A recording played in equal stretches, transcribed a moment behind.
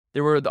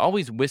there were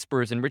always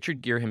whispers, and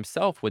Richard Gere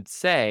himself would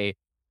say,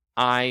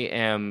 "I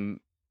am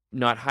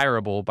not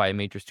hireable by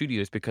major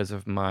studios because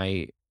of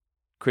my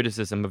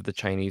criticism of the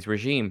Chinese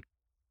regime."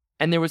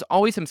 And there was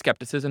always some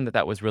skepticism that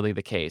that was really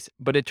the case,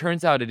 but it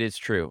turns out it is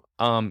true.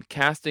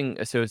 Casting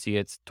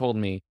associates told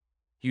me,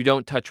 "You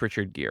don't touch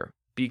Richard Gere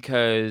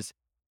because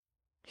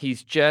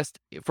he's just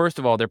first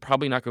of all, they're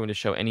probably not going to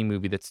show any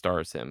movie that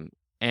stars him."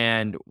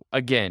 And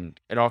again,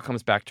 it all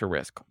comes back to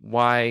risk.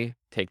 Why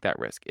take that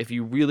risk? If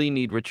you really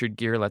need Richard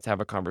Gere, let's have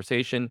a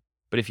conversation.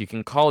 But if you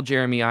can call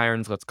Jeremy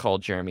Irons, let's call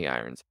Jeremy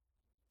Irons.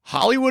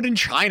 Hollywood and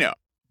China.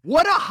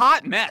 What a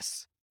hot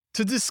mess.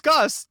 To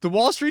discuss, the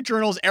Wall Street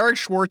Journal's Eric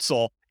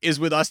Schwartzel is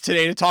with us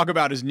today to talk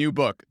about his new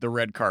book, The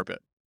Red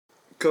Carpet.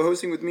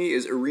 Co-hosting with me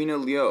is Irina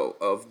Liu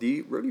of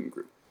the Rhodium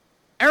Group.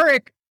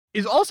 Eric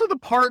is also the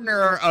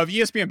partner of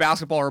ESPN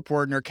basketball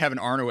reporter Kevin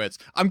Arnowitz.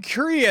 I'm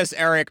curious,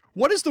 Eric,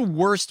 what is the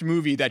worst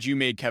movie that you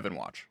made Kevin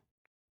watch?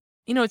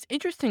 You know, it's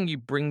interesting you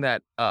bring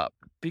that up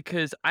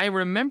because I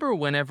remember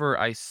whenever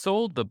I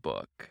sold the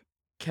book,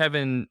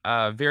 Kevin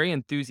very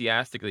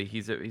enthusiastically,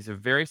 he's a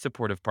very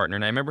supportive partner,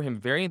 and I remember him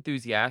very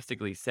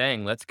enthusiastically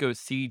saying, "Let's go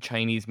see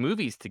Chinese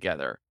movies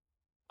together."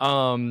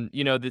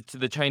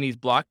 The Chinese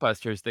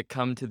blockbusters that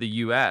come to the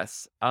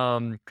US.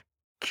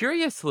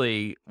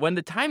 Curiously, when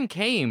the time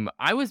came,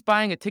 I was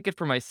buying a ticket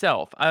for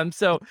myself.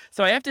 So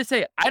I have to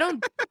say, I'm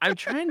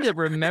trying to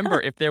remember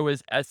if there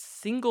was a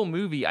single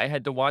movie I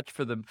had to watch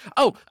for them.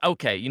 Oh,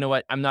 okay. You know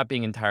what? I'm not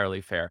being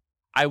entirely fair.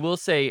 I will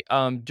say,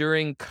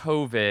 during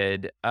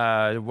COVID,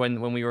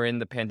 when we were in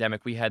the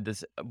pandemic, we had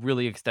this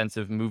really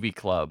extensive movie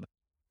club,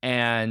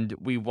 and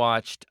we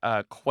watched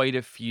quite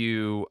a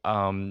few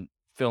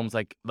films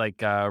like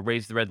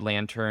Raise the Red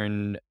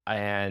Lantern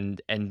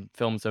and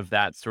films of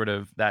that sort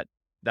of that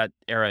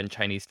era in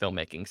Chinese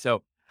filmmaking.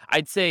 So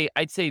I'd say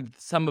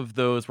some of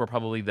those were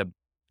probably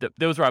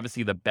those were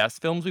obviously the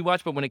best films we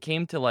watched, but when it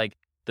came to like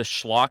the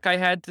schlock I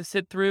had to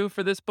sit through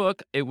for this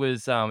book, it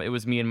was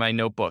me and my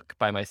notebook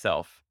by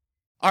myself.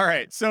 All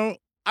right, so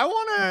I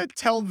want to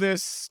tell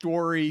this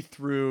story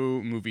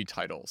through movie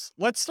titles.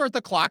 Let's start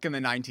the clock in the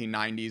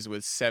 1990s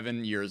with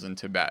 7 Years in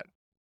Tibet.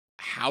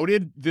 How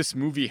did this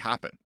movie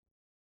happen?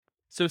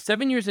 So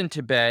 7 Years in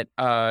Tibet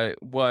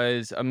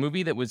was a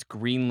movie that was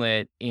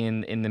greenlit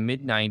in the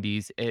mid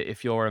 '90s.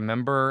 If you'll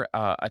remember,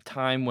 a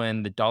time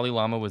when the Dalai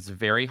Lama was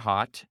very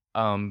hot.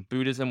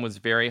 Buddhism was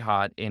very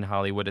hot in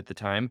Hollywood at the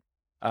time.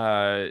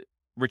 Uh,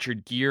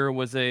 Richard Gere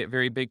was a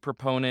very big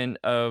proponent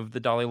of the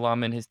Dalai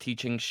Lama and his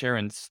teaching.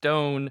 Sharon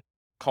Stone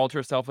called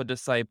herself a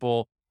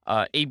disciple.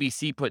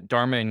 ABC put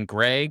Dharma and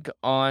Greg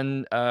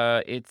on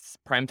its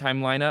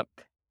primetime lineup.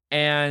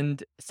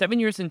 And 7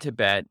 Years in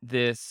Tibet,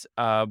 this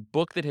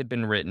book that had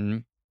been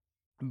written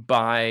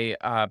by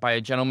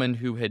a gentleman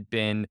who had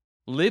been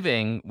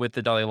living with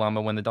the Dalai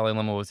Lama when the Dalai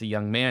Lama was a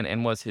young man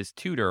and was his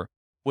tutor,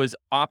 was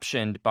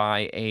optioned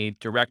by a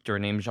director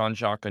named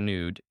Jean-Jacques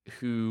Annaud,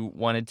 who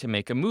wanted to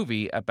make a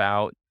movie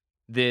about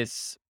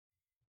this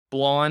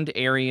blonde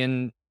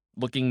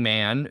Aryan-looking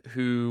man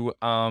who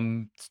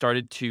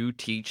started to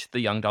teach the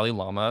young Dalai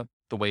Lama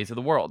the ways of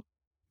the world.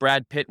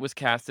 Brad Pitt was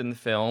cast in the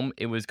film.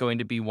 It was going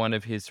to be one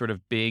of his sort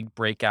of big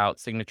breakout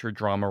signature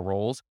drama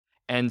roles,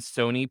 and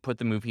Sony put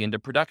the movie into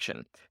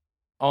production.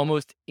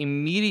 Almost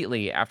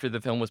immediately after the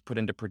film was put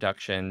into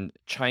production,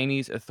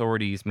 Chinese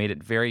authorities made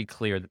it very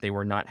clear that they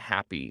were not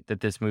happy that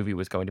this movie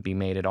was going to be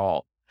made at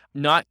all.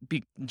 Not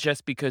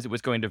just because it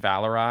was going to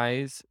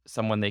valorize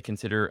someone they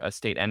consider a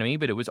state enemy,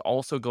 but it was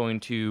also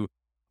going to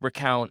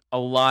recount a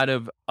lot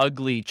of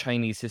ugly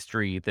Chinese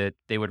history that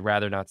they would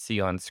rather not see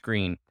on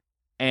screen.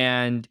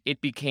 And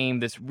it became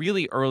this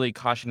really early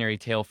cautionary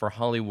tale for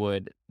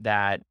Hollywood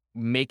that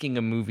making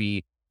a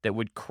movie that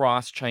would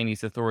cross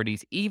Chinese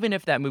authorities, even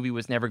if that movie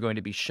was never going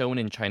to be shown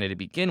in China to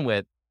begin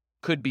with,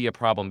 could be a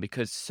problem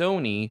because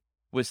Sony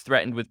was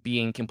threatened with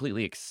being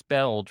completely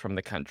expelled from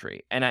the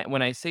country. And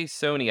when I say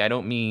Sony, I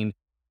don't mean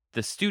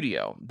the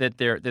studio, that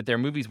their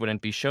movies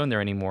wouldn't be shown there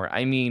anymore.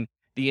 I mean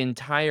the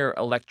entire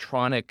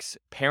electronics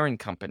parent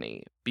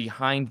company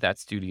behind that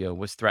studio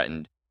was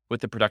threatened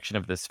with the production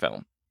of this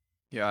film.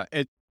 Yeah,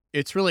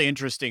 it's really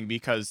interesting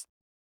because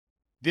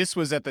this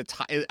was at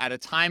a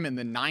time in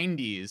the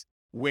 90s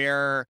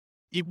where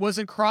it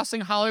wasn't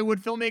crossing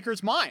Hollywood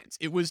filmmakers' minds.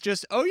 It was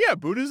just, oh yeah,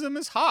 Buddhism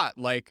is hot.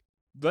 Like,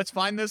 let's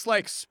find this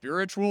like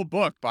spiritual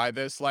book by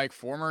this like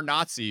former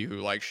Nazi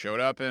who like showed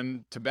up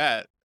in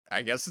Tibet.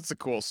 I guess it's a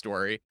cool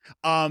story.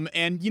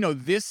 And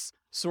this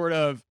sort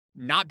of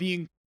not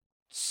being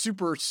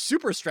super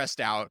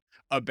stressed out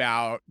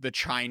about the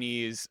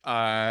Chinese,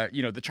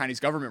 the Chinese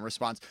government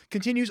response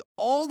continues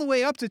all the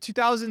way up to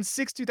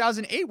 2006,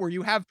 2008, where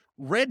you have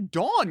Red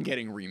Dawn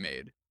getting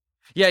remade.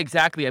 Yeah,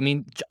 exactly. I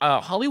mean,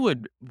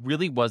 Hollywood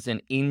really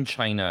wasn't in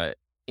China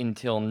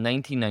until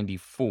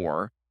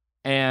 1994,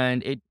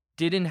 and it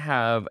didn't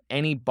have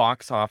any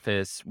box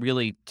office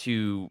really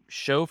to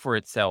show for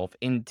itself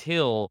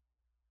until,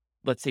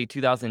 let's say,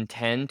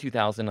 2010,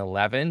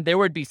 2011. There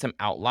would be some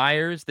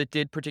outliers that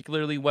did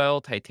particularly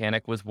well.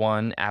 Titanic was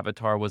one,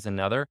 Avatar was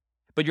another.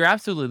 But you're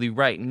absolutely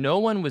right. No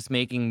one was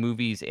making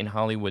movies in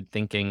Hollywood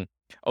thinking,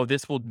 "Oh,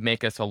 this will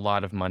make us a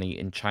lot of money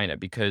in China,"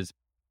 because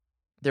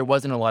there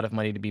wasn't a lot of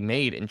money to be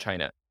made in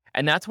China.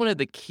 And that's one of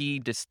the key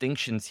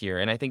distinctions here.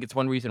 And I think it's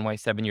one reason why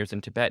 7 Years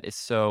in Tibet is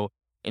so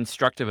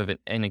instructive of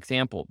an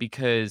example,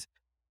 because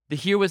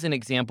here was an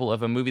example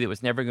of a movie that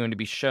was never going to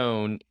be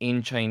shown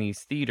in Chinese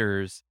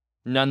theaters,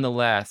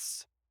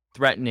 nonetheless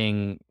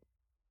threatening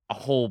a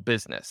whole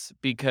business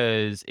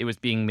because it was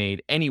being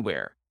made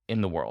anywhere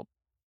in the world.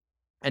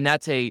 And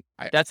I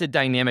that's a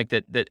dynamic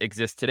that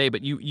exists today.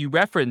 But you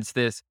reference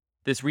this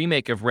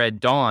remake of Red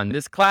Dawn,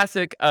 this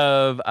classic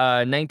of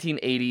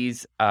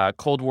 1980s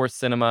Cold War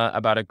cinema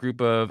about a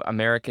group of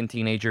American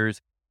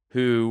teenagers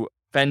who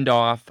fend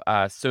off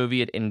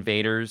Soviet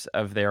invaders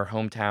of their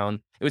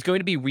hometown. It was going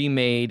to be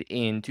remade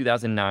in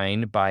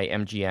 2009 by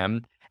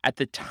MGM. At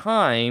the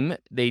time,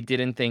 they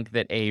didn't think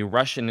that a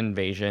Russian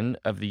invasion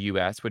of the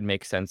US would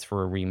make sense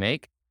for a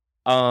remake.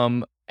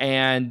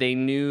 And they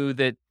knew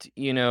that,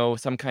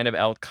 some kind of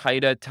Al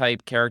Qaeda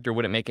type character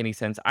wouldn't make any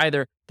sense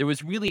either. There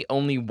was really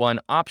only one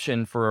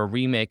option for a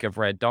remake of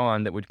Red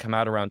Dawn that would come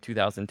out around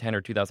 2010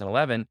 or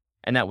 2011,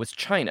 and that was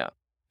China.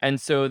 And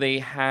so they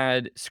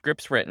had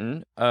scripts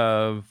written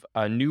of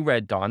a new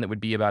Red Dawn that would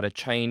be about a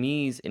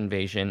Chinese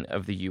invasion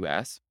of the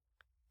US.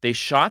 They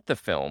shot the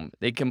film,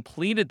 they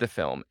completed the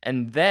film,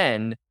 and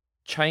then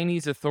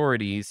Chinese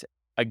authorities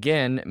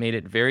again made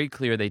it very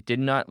clear they did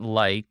not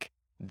like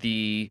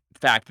the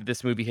fact that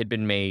this movie had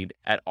been made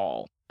at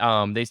all.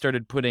 They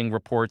started putting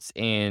reports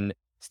in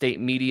state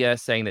media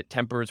saying that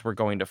tempers were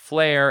going to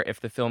flare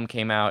if the film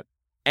came out,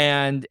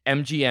 and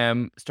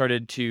MGM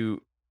started to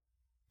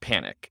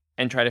panic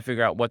and try to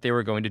figure out what they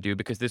were going to do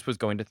because this was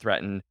going to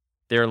threaten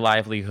their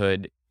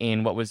livelihood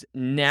in what was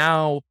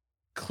now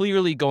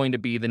clearly going to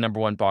be the number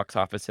one box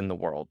office in the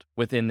world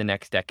within the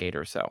next decade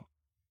or so.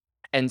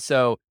 And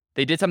so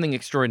they did something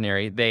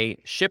extraordinary.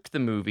 They shipped the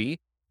movie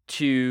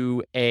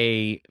to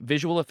a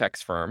visual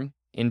effects firm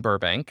in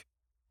Burbank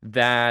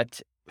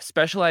that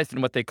specialized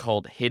in what they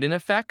called hidden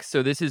effects.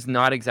 So this is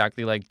not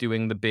exactly like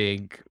doing the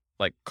big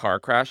like car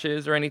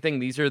crashes or anything.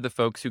 These are the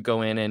folks who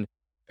go in and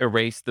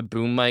erase the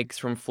boom mics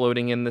from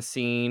floating in the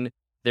scene.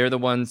 They're the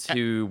ones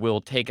who will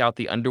take out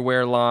the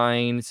underwear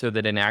line so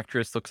that an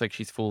actress looks like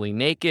she's fully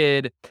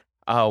naked.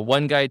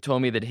 One guy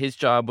told me that his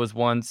job was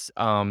once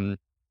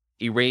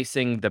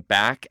erasing the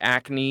back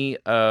acne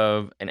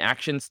of an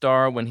action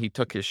star when he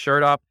took his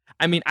shirt off.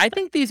 I mean, I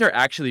think these are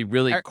actually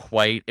really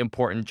quite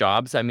important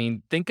jobs. I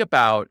mean, think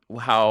about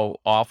how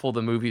awful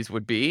the movies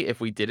would be if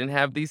we didn't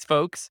have these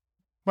folks.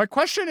 My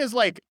question is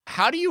like,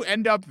 how do you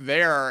end up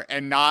there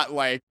and not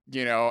like,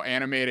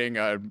 animating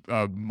a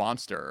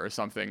monster or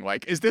something?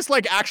 Like, is this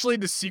like actually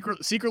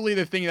secretly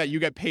the thing that you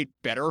get paid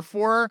better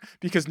for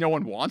because no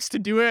one wants to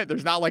do it?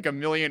 There's not like a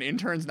million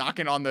interns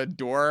knocking on the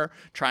door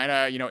trying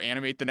to,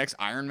 animate the next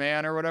Iron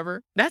Man or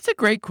whatever. That's a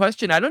great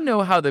question. I don't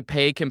know how the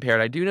pay compared.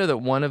 I do know that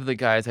one of the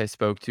guys I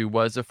spoke to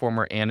was a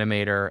former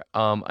animator.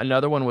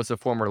 Another one was a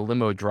former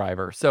limo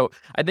driver. So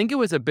I think it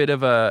was a bit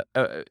of a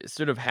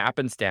sort of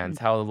happenstance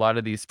how a lot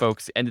of these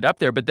folks ended up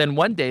there. But then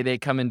one day they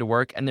come into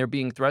work and they're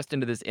being thrust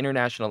into this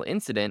international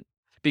incident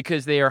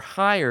because they are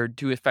hired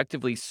to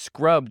effectively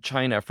scrub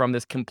China from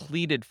this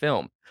completed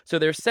film. So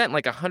they're sent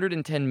like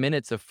 110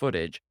 minutes of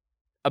footage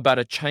about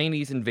a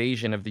Chinese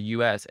invasion of the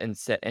US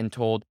and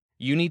told,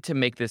 you need to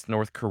make this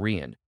North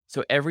Korean.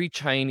 So every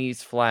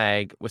Chinese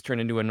flag was turned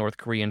into a North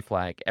Korean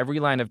flag. Every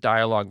line of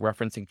dialogue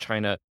referencing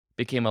China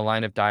became a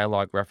line of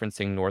dialogue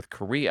referencing North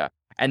Korea.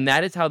 And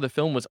that is how the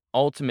film was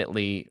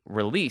ultimately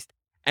released.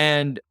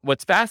 And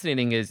what's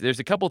fascinating is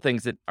there's a couple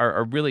things that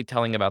are really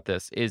telling about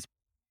this.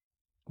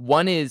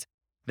 One is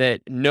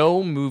that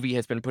no movie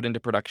has been put into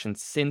production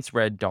since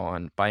Red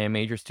Dawn by a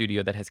major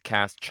studio that has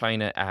cast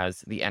China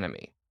as the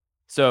enemy.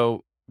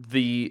 So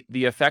the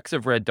effects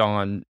of Red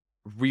Dawn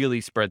really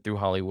spread through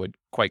Hollywood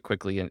quite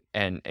quickly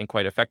and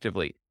quite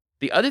effectively.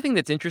 The other thing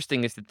that's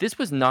interesting is that this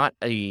was not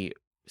a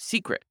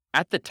secret.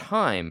 At the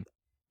time,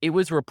 it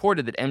was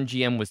reported that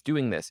MGM was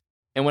doing this.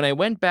 And when I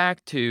went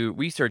back to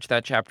research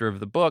that chapter of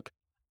the book,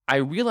 I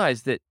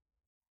realized that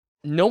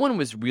no one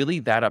was really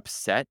that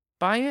upset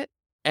by it.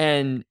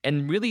 And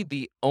really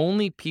the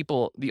only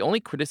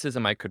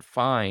criticism I could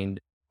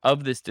find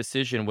of this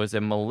decision was a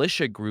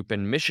militia group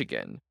in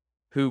Michigan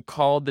who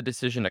called the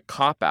decision a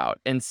cop-out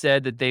and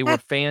said that they were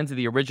fans of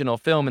the original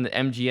film and that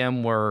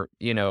MGM were,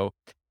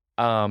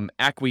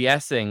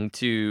 acquiescing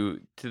to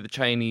the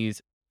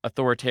Chinese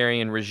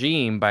authoritarian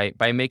regime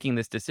by making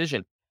this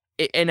decision.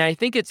 And I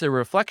think it's a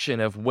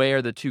reflection of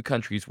where the two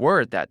countries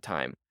were at that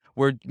time,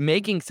 where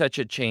making such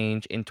a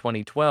change in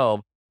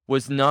 2012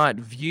 was not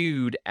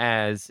viewed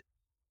as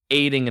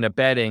aiding and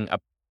abetting a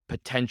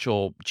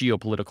potential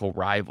geopolitical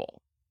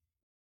rival.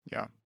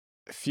 Yeah.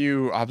 A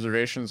few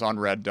observations on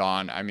Red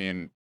Dawn. I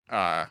mean,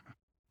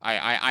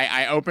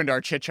 I opened our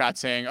chit chat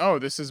saying, "Oh,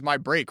 this is my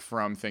break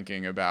from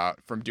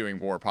doing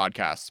war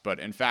podcasts." But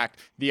in fact,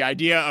 the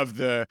idea of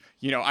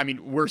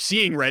we're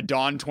seeing Red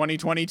Dawn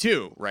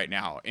 2022 right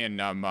now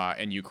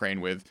in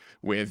Ukraine with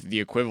the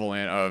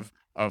equivalent of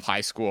of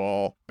high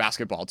school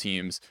basketball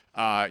teams,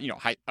 of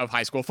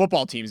high school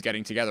football teams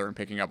getting together and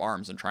picking up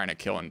arms and trying to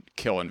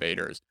kill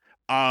invaders.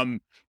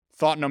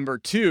 Thought number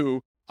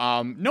two,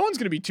 no one's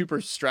going to be too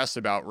stressed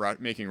about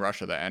making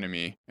Russia the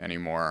enemy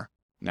anymore.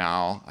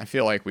 Now, I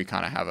feel like we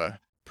kind of have a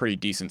pretty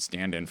decent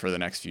stand-in for the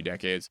next few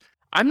decades.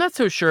 I'm not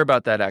so sure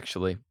about that,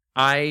 actually.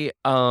 I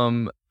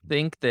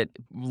think that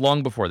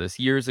long before this,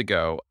 years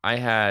ago, I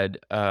had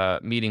a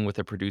meeting with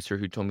a producer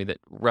who told me that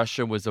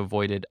Russia was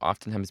avoided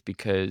oftentimes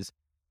because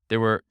there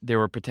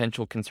were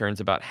potential concerns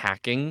about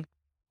hacking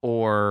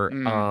or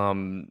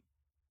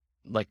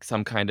like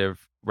some kind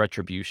of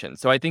retribution.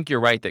 So I think you're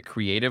right that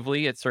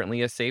creatively it's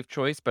certainly a safe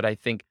choice, but I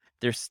think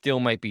there still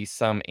might be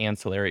some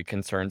ancillary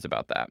concerns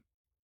about that.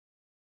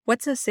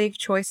 What's a safe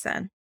choice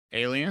then?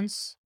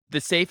 Aliens?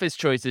 The safest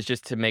choice is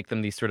just to make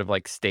them these sort of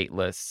like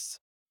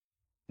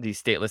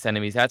these stateless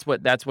enemies. That's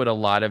what a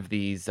lot of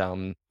these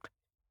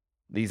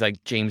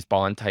like James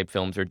Bond type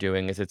films are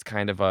doing. Is it's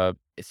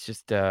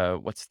just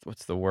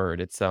what's the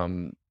word? It's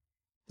sort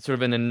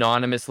of an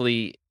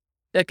anonymously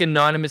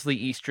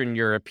Eastern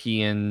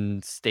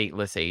European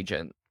stateless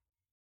agent.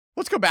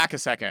 Let's go back a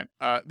second.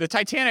 The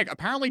Titanic,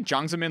 apparently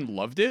Jiang Zemin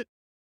loved it.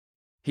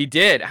 He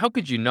did. How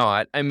could you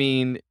not? I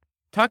mean,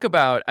 talk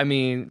about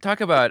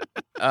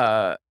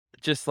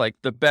just like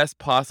the best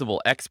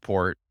possible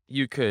export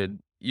you could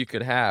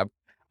have.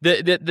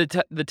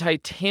 The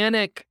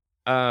Titanic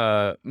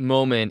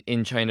moment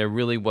in China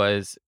really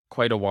was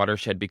quite a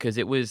watershed because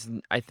it was,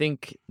 I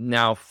think,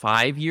 now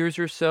 5 years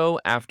or so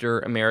after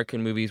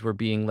American movies were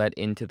being let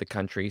into the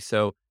country.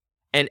 So,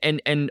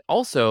 and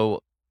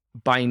also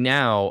by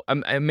now,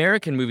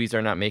 American movies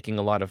are not making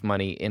a lot of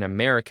money in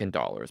American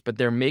dollars, but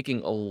they're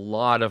making a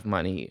lot of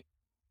money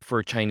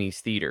for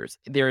Chinese theaters.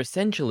 They're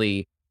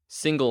essentially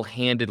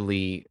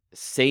single-handedly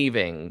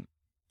saving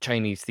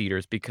Chinese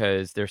theaters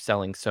because they're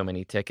selling so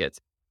many tickets.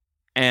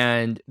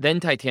 And then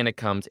Titanic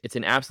comes. It's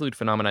an absolute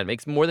phenomenon. It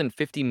makes more than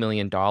 $50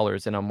 million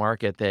in a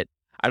market that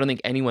I don't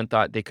think anyone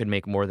thought they could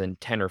make more than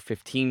 $10 or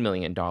 $15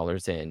 million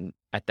in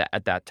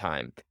at that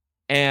time.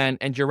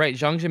 And you're right.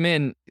 Jiang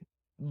Zemin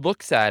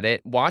looks at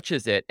it,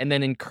 watches it, and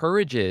then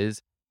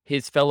encourages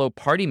his fellow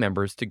party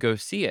members to go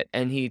see it.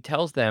 And he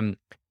tells them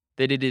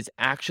that it is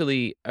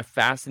actually a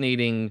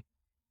fascinating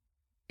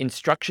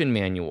instruction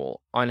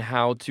manual on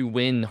how to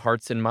win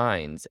hearts and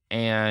minds,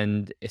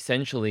 and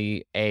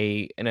essentially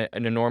an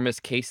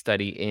enormous case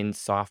study in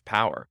soft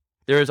power.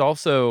 There are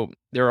also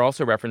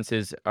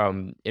references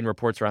in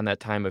reports around that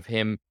time of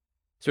him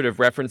sort of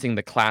referencing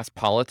the class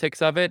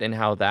politics of it and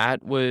how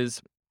that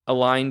was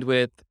aligned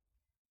with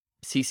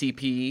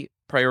CCP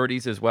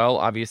priorities as well.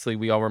 Obviously,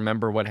 we all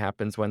remember what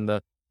happens when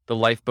the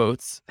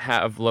lifeboats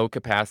have low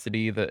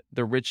capacity. The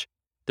rich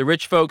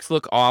folks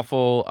look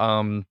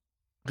awful.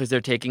 Because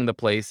they're taking the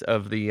place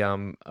of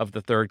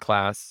the third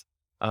class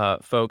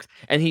folks.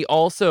 And he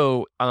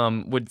also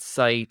would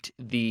cite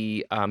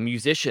the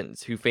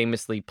musicians who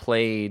famously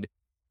played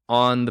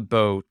on the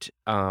boat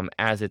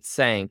as it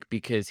sank,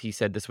 because he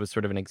said this was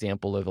sort of an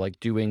example of like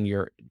doing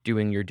your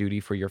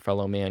duty for your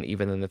fellow man,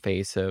 even in the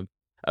face of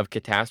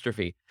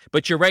catastrophe.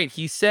 But you're right.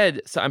 He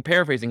said, so I'm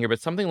paraphrasing here, but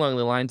something along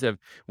the lines of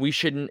we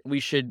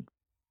should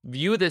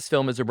view this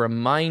film as a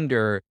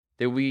reminder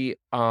that we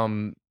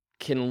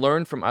can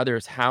learn from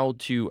others how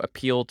to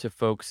appeal to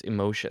folks'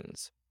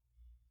 emotions.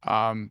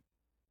 And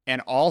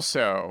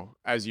also,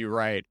 as you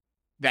write,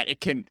 that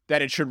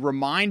it should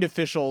remind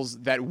officials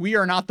that we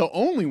are not the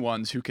only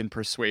ones who can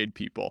persuade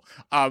people,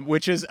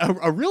 which is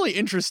a really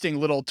interesting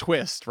little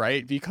twist,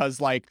 right? Because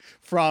like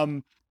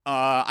from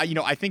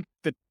I think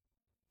that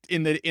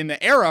in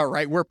the era,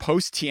 right, we're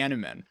post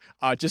Tiananmen,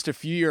 just a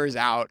few years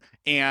out,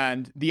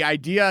 and the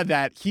idea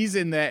that he's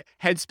in the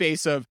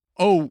headspace of,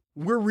 oh,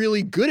 we're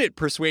really good at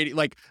persuading,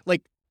 like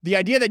the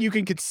idea that you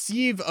can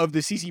conceive of the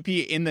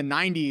CCP in the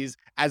 90s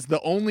as the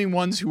only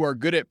ones who are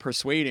good at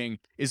persuading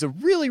is a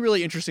really,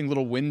 really interesting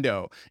little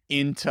window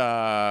into,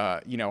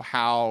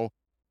 how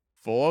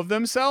full of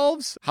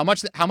themselves, how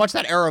much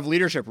that era of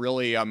leadership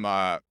really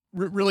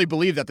really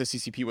believed that the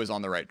CCP was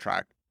on the right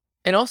track.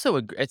 And also,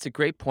 it's a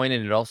great point,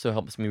 and it also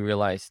helps me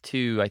realize,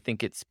 too, I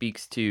think it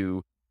speaks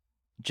to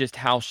just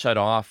how shut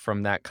off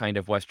from that kind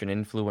of Western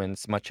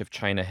influence much of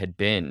China had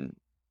been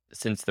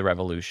since the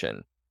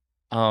revolution.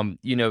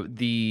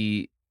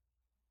 The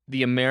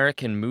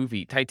American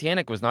movie,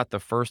 Titanic was not the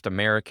first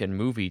American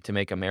movie to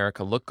make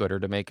America look good or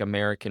to make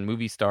American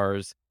movie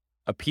stars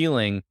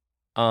appealing,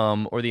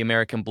 or the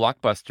American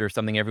blockbuster,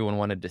 something everyone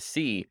wanted to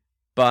see.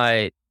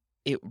 But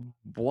it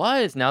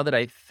was, now that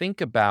I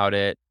think about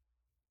it,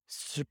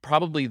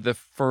 probably the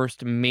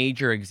first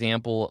major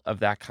example of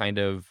that kind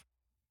of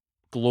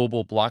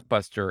global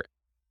blockbuster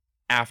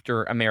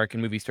after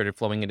American movies started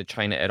flowing into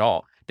China at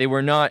all. They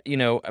were not,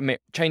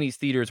 Chinese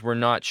theaters were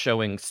not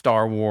showing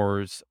Star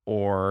Wars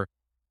or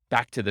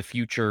Back to the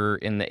Future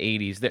in the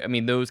 80s. I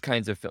mean, those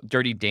kinds of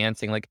Dirty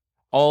Dancing, like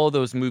all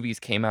those movies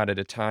came out at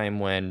a time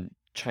when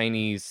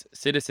Chinese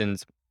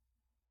citizens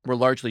were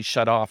largely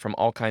shut off from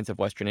all kinds of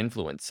Western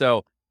influence.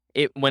 So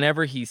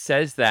whenever he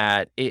says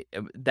that,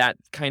 that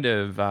kind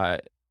of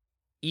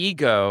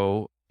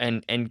ego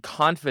and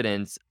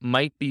confidence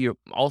might be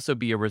also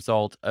be a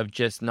result of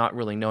just not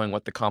really knowing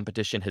what the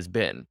competition has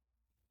been.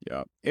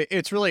 Yeah.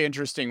 It's really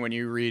interesting when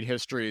you read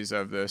histories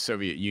of the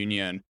Soviet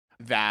Union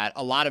that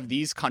a lot of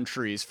these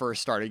countries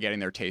first started getting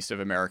their taste of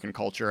American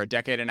culture a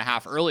decade and a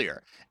half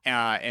earlier.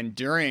 And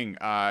during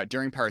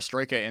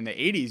Perestroika in the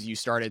 80s, you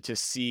started to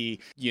see,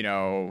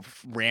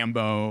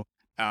 Rambo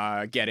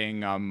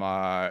getting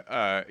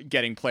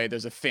played.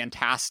 There's a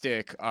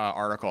fantastic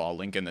article I'll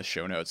link in the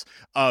show notes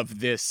of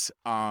this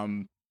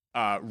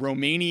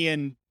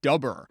Romanian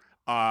dubber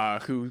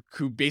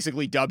who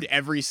basically dubbed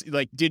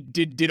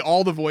did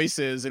all the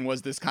voices and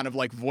was this kind of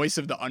like voice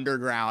of the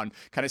underground,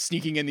 kind of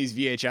sneaking in these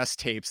VHS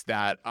tapes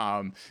that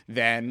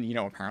then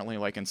apparently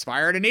like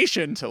inspired a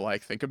nation to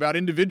like think about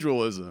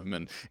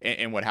individualism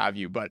and what have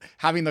you. But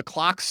having the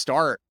clock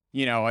start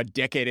a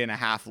decade and a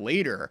half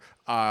later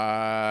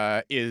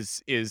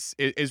is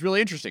really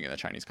interesting in the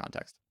Chinese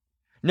context.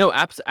 No,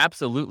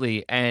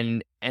 absolutely.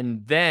 And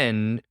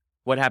then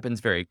what happens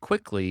very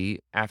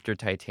quickly after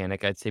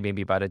Titanic, I'd say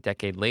maybe about a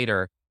decade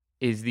later,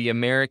 is the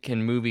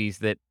American movies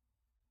that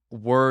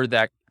were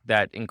that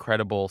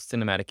incredible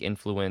cinematic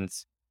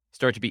influence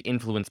start to be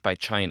influenced by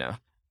China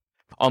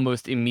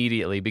almost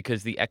immediately,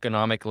 because the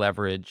economic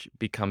leverage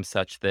becomes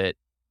such that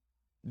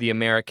the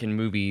American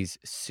movies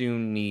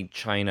soon need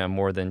China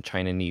more than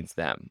China needs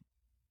them.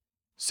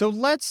 So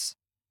let's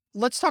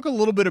talk a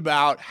little bit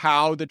about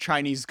how the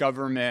Chinese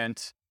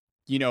government,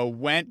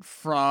 went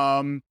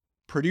from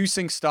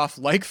producing stuff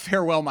like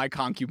Farewell My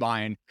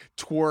Concubine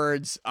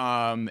towards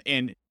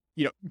and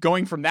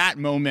going from that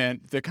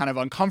moment, the kind of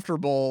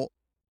uncomfortable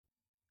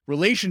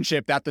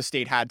relationship that the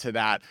state had to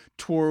that,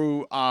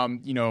 to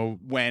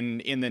when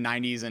in the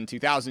 90s and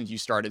 2000s you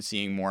started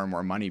seeing more and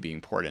more money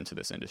being poured into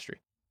this industry.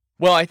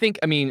 Well, I think,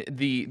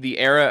 the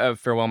era of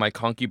Farewell My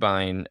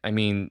Concubine,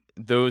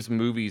 those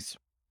movies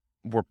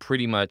were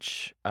pretty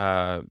much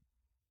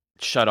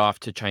shut off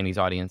to Chinese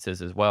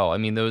audiences as well.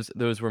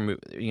 Those were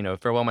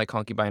Farewell My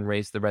Concubine,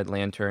 Raise the Red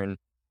Lantern,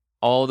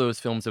 all those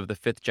films of the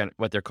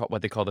what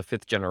they call the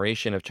fifth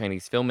generation of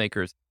Chinese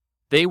filmmakers.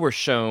 They were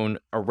shown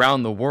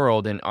around the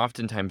world and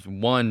oftentimes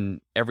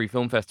won every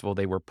film festival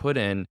they were put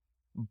in.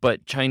 But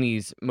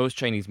most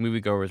Chinese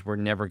moviegoers were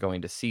never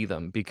going to see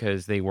them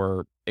because they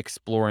were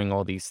exploring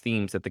all these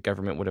themes that the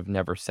government would have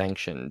never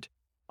sanctioned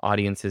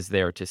audiences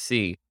there to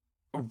see.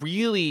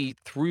 Really,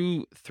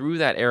 through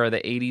that era, the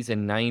 80s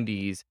and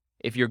 90s,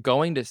 if you're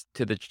going to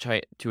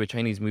a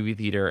Chinese movie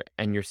theater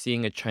and you're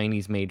seeing a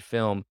Chinese-made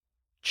film,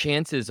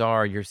 chances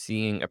are you're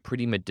seeing a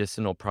pretty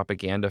medicinal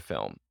propaganda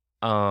film.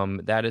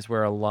 That is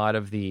where a lot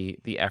of the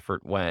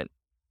effort went.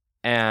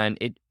 And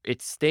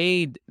it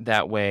stayed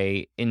that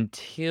way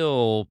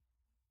until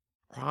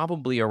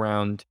probably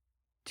around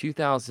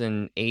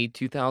 2008,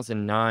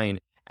 2009.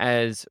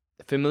 As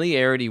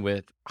familiarity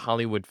with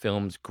Hollywood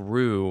films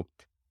grew,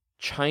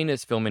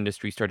 China's film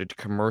industry started to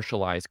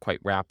commercialize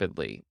quite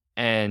rapidly.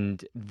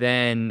 And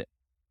then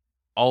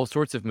all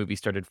sorts of movies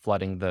started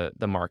flooding the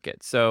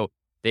market. So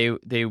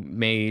they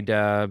made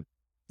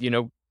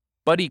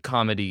buddy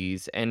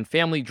comedies and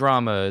family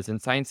dramas and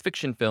science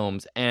fiction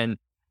films, and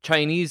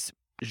Chinese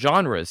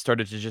genres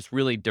started to just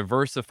really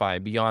diversify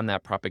beyond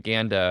that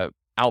propaganda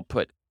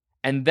output.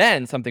 And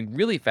then something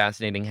really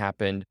fascinating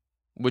happened,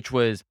 which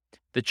was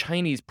the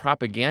Chinese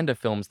propaganda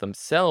films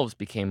themselves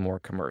became more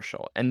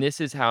commercial. And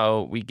this is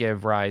how we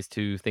give rise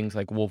to things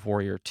like Wolf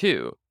Warrior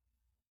 2.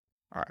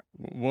 All right,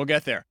 we'll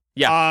get there.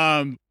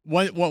 Yeah.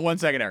 One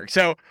second, Eric.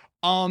 So,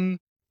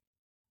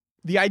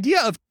 the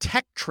idea of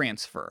tech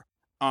transfer,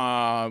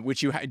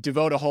 which you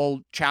devote a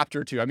whole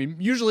chapter to.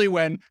 Usually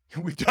when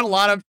we've done a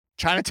lot of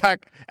China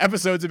Tech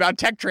episodes about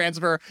tech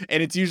transfer,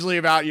 and it's usually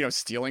about,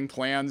 stealing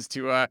plans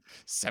to a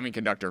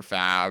semiconductor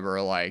fab or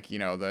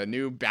the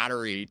new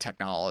battery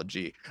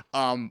technology.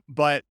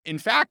 But in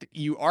fact,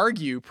 you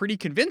argue pretty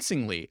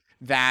convincingly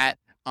that,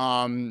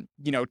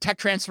 tech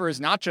transfer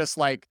is not just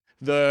like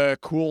the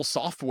cool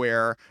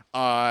software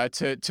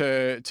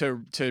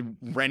to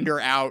render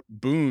out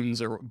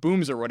booms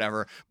or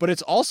whatever, but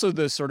it's also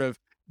the sort of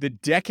the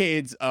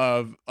decades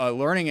of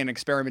learning and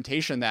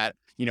experimentation that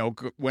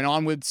went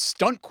on with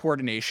stunt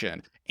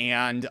coordination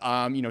and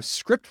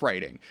script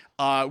writing.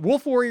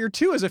 Wolf Warrior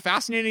 2 is a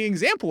fascinating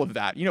example of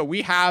that.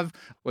 We have,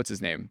 what's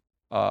his name,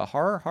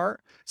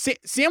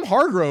 Sam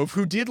Hargrove,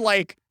 who did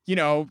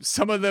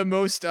some of the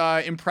most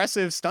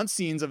impressive stunt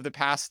scenes of the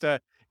past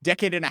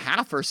decade and a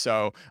half or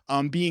so,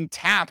 being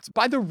tapped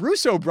by the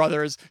Russo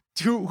brothers,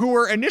 who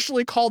were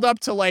initially called up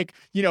to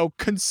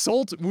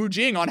consult Wu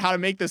Jing on how to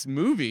make this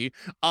movie,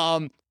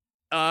 to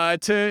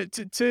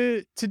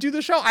do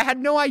the show. I had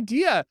no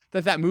idea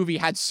that movie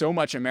had so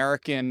much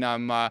American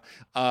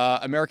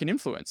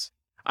influence.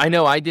 I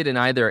know, I didn't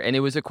either. And it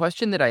was a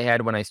question that I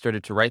had when I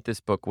started to write this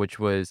book, which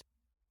was,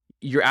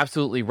 you're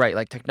absolutely right.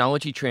 Like,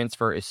 technology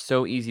transfer is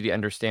so easy to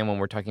understand when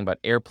we're talking about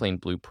airplane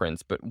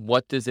blueprints, but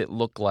what does it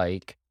look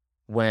like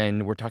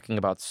when we're talking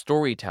about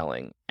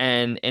storytelling?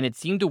 And it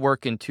seemed to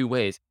work in two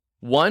ways.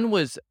 One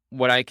was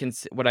what I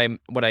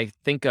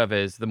think of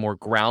as the more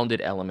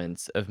grounded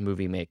elements of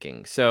movie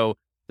making. So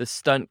the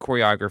stunt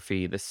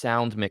choreography, the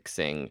sound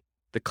mixing,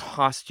 the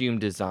costume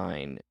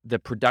design, the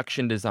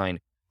production design,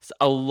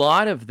 a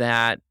lot of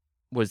that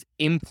was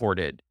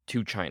imported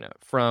to China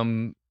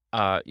from,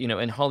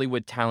 and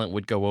Hollywood talent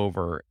would go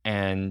over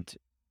and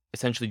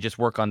essentially just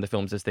work on the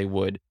films as they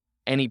would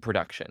any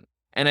production.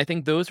 And I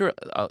think those are,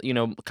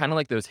 kind of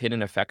like those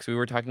hidden effects we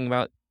were talking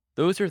about.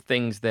 Those are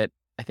things that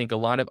I think a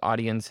lot of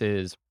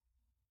audiences,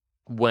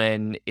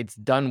 when it's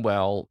done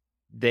well,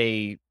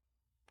 they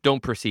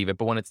don't perceive it,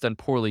 but when it's done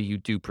poorly, you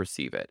do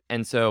perceive it.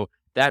 And so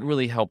that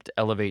really helped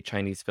elevate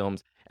Chinese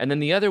films. And then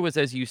the other was,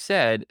 as you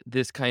said,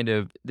 this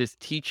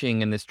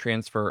teaching and this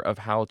transfer of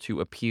how to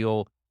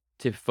appeal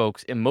to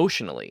folks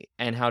emotionally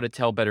and how to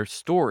tell better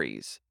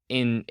stories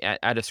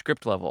at a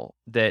script level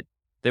that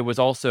was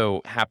also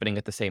happening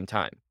at the same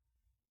time.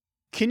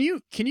 Can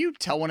you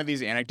tell one of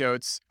these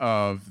anecdotes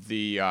of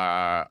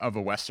of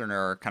a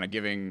Westerner kind of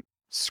giving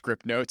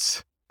script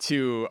notes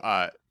to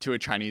a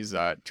Chinese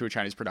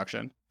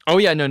production? Oh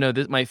yeah, no.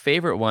 My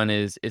favorite one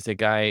is a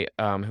guy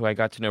who I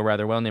got to know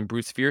rather well named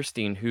Bruce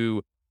Fierstein,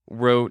 who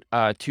wrote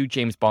 2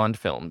 James Bond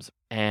films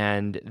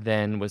and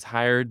then was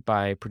hired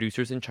by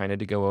producers in China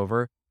to go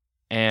over.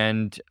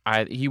 And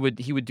he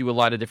would do a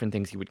lot of different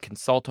things. He would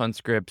consult on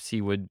scripts. He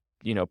would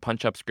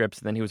punch up scripts.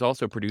 And then he was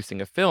also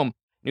producing a film.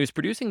 And he was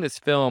producing this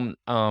film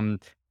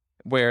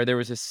where there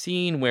was a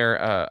scene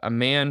where a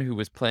man who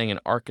was playing an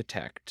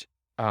architect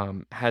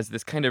has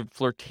this kind of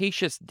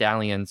flirtatious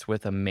dalliance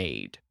with a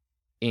maid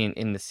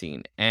in the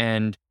scene.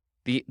 And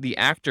the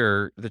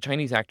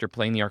Chinese actor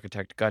playing the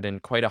architect got in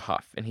quite a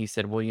huff. And he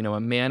said, well, a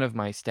man of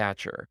my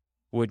stature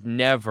would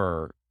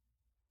never,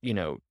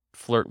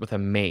 flirt with a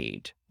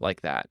maid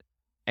like that.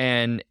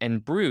 And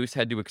Bruce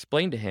had to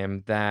explain to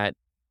him that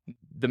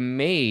the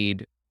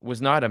maid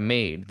was not a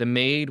maid. The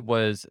maid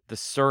was the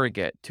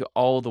surrogate to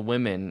all the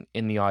women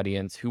in the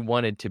audience who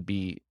wanted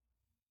to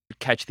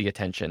catch the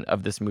attention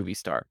of this movie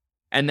star.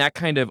 And that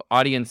kind of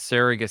audience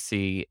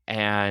surrogacy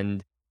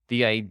and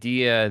the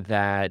idea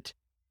that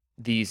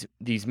these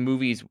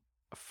movies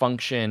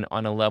function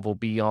on a level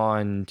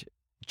beyond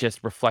just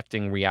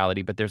reflecting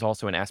reality, but there's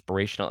also an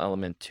aspirational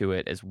element to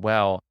it as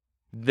well.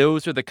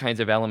 Those are the kinds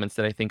of elements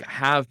that I think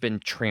have been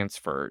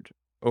transferred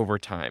over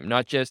time,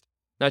 not just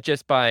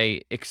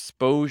by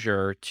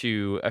exposure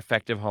to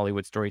effective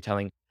Hollywood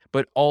storytelling,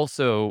 but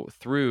also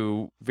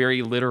through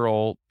very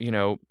literal,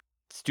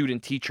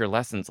 student-teacher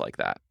lessons like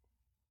that.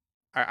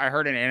 I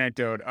heard an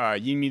anecdote,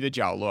 Yingmi the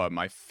Jiaoluo,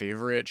 my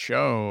favorite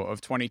show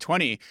of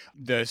 2020.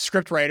 The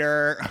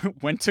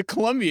scriptwriter went to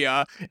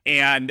Columbia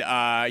and,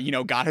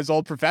 got his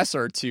old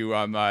professor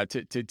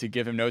to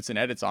give him notes and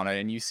edits on it.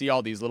 And you see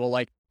all these little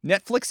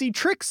Netflixy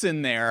tricks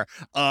in there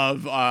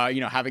of,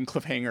 having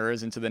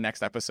cliffhangers into the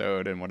next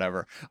episode and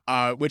whatever,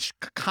 which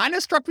kind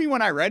of struck me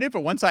when I read it.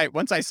 But once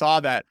I saw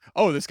that,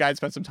 oh, this guy had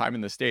spent some time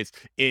in the States,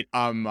 it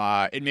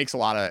makes a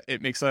lot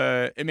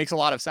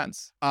of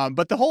sense.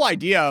 But the whole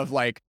idea of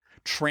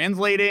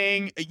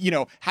translating,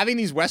 having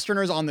these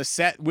Westerners on the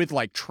set with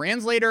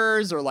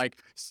translators or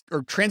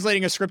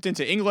translating a script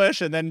into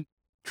English and then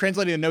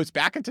translating the notes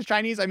back into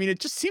Chinese. I mean,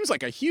 it just seems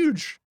like a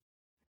huge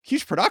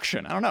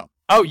production. I don't know.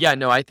 Oh yeah,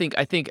 no, I think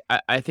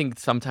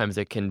sometimes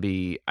it can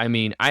be. I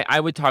mean, I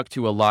would talk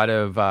to a lot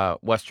of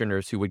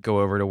Westerners who would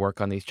go over to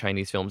work on these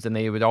Chinese films, and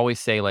they would always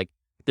say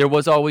there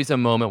was always a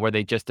moment where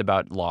they just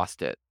about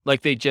lost it.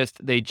 They just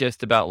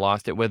about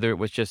lost it, whether it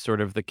was just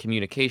sort of the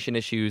communication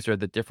issues or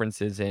the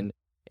differences in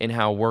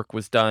how work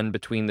was done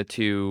between the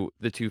two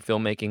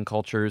filmmaking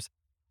cultures.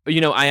 But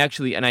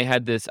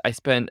I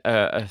spent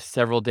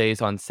several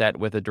days on set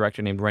with a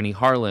director named Rennie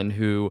Harlin,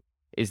 who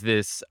is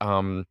this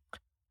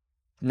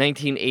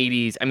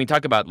 1980s. I mean,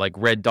 talk about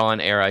Red Dawn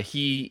era.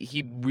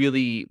 He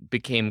really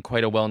became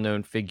quite a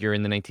well-known figure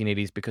in the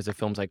 1980s because of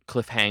films like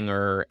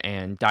Cliffhanger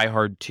and Die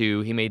Hard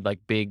 2. He made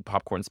big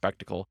popcorn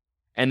spectacle.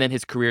 And then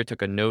his career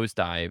took a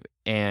nosedive,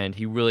 and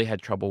he really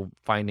had trouble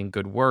finding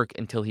good work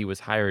until he was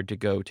hired to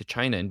go to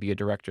China and be a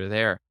director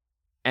there.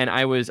 And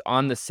I was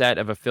on the set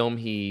of a film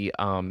he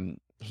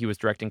was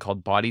directing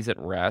called Bodies at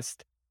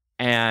Rest,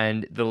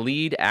 and the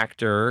lead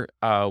actor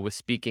was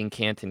speaking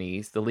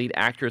Cantonese, the lead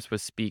actress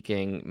was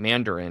speaking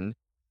Mandarin,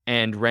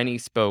 and Rennie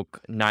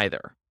spoke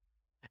neither.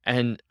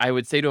 And I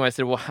would say to him, I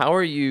said, well, how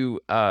are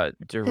you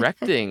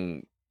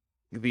directing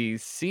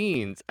these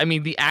scenes? I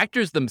mean, the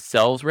actors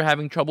themselves were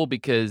having trouble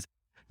because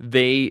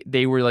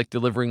they were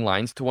delivering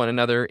lines to one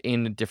another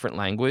in a different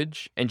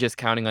language and just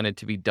counting on it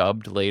to be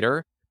dubbed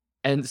later.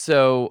 And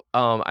so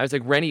I was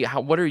like, Rennie,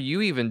 what are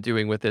you even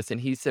doing with this? And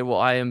he said, well,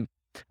 I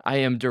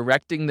am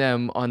directing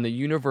them on the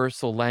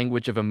universal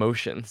language of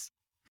emotions.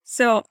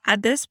 So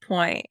at this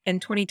point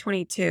in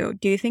 2022,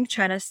 do you think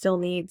China still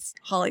needs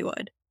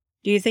Hollywood?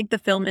 Do you think the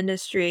film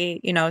industry,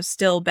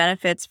 still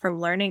benefits from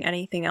learning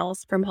anything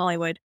else from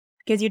Hollywood?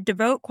 Because you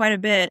devote quite a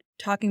bit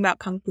talking about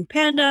Kung Fu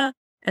Panda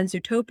and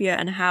Zootopia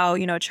and how,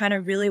 China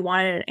really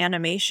wanted an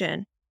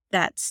animation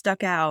that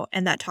stuck out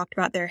and that talked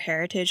about their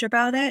heritage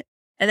about it.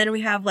 And then we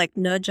have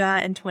Ne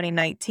Zha in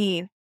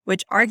 2019,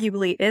 which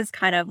arguably is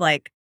kind of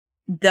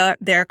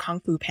their Kung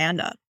Fu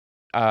Panda.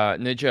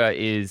 Ne Zha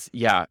is,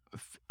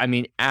 I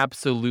mean,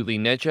 absolutely.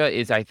 Neja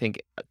is, I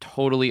think,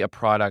 totally a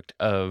product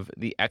of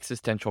the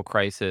existential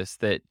crisis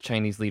that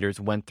Chinese leaders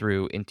went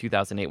through in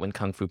 2008 when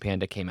Kung Fu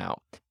Panda came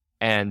out.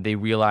 And they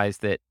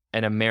realized that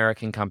an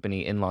American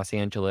company in Los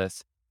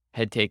Angeles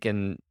had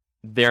taken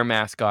their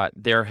mascot,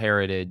 their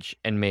heritage,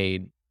 and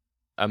made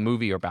a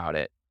movie about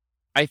it.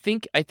 I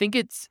think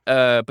it's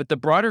but the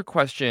broader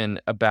question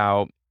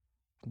about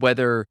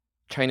whether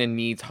China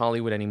needs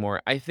Hollywood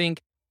anymore, I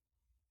think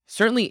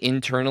certainly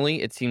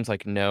internally it seems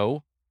like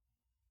no,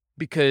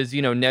 because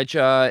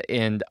Neja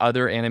and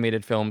other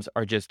animated films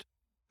are just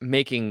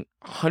making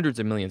hundreds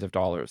of millions of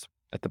dollars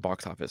at the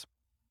box office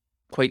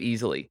quite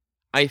easily.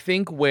 I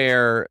think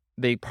where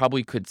they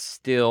probably could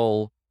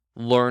still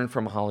learn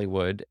from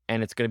Hollywood,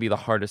 and it's going to be the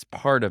hardest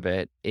part of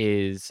it,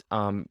 is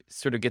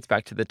sort of gets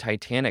back to the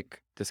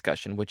Titanic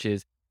discussion, which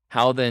is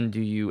how then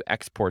do you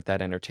export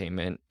that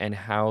entertainment, and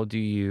how do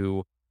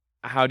you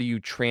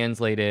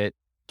translate it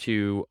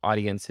to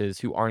audiences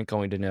who aren't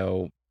going to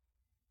know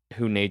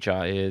who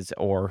Neja is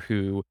or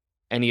who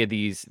any of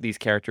these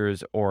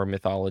characters or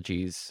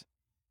mythologies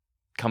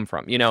come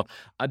from.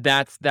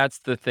 That's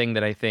the thing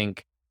that I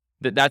think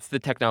that's the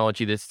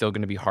technology that's still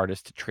going to be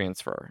hardest to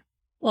transfer.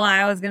 Well,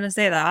 I was gonna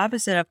say the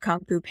opposite of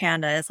Kung Fu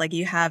Panda is like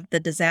you have the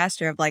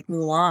disaster of like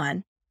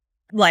Mulan,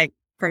 like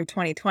from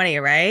 2020,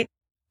 right?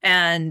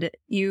 And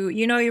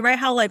you're right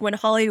how like when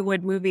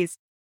Hollywood movies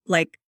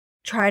like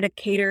try to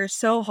cater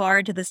so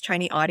hard to this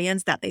Chinese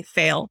audience that they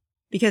fail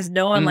because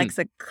no one Mhm. likes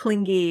a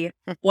clingy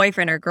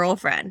boyfriend or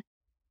girlfriend.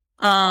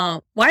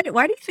 Why do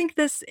you think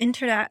this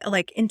internet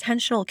like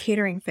intentional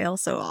catering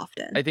fails so I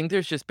often? think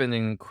there's just been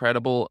an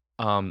incredible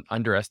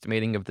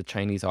underestimating of the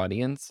Chinese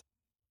audience,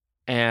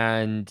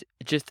 and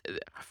just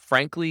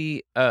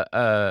frankly,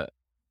 I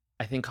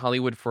think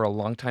Hollywood for a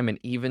long time and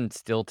even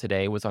still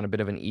today was on a bit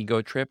of an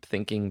ego trip,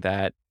 thinking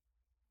that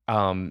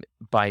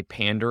by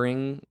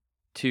pandering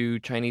to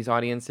Chinese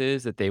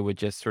audiences that they would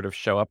just sort of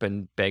show up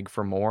and beg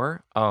for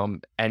more,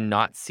 and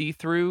not see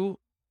through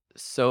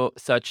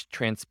such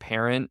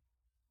transparent,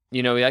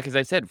 yeah, because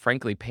I said,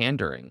 frankly,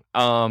 pandering.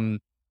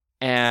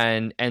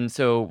 And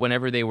so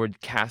whenever they were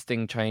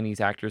casting Chinese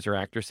actors or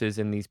actresses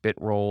in these bit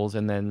roles,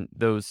 and then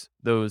those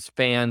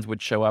fans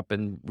would show up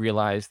and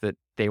realize that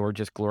they were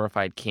just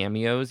glorified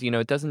cameos,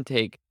 it doesn't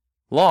take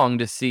long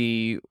to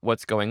see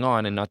what's going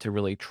on and not to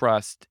really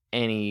trust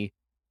any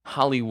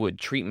Hollywood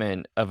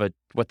treatment of a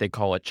what they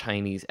call a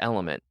Chinese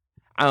element.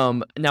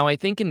 Now I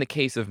think in the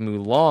case of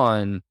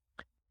Mulan,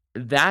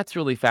 that's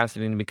really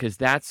fascinating because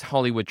that's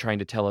Hollywood trying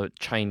to tell a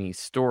Chinese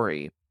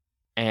story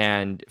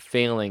and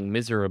failing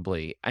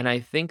miserably. And I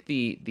think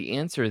the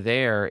answer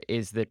there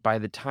is that by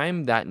the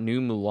time that new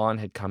Mulan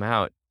had come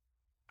out,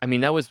 I mean,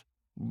 that was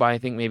by I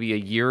think maybe a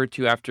year or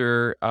two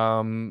after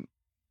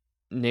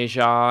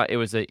Neja.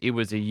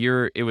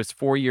 It was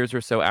 4 years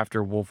or so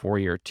after Wolf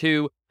Warrior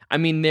 2. I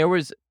mean,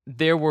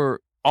 there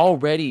were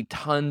already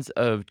tons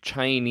of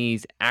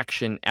Chinese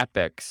action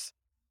epics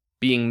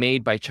being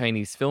made by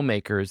Chinese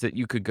filmmakers that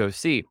you could go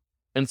see.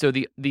 And so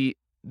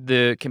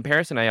the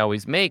comparison I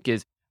always make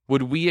is,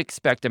 would we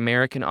expect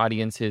American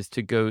audiences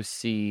to go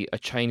see a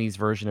Chinese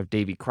version of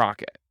Davy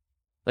Crockett?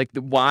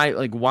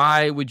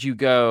 Why would you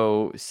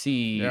go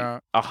see Yeah.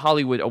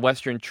 a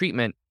Western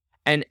treatment?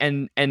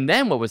 And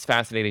then what was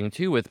fascinating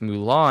too with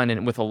Mulan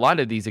and with a lot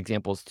of these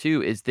examples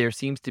too is there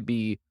seems to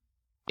be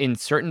in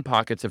certain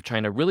pockets of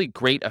China really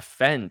great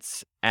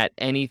offense at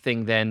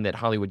anything then that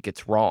Hollywood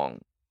gets wrong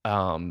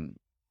um,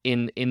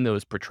 in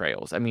those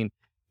portrayals. I mean,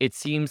 it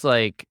seems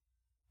like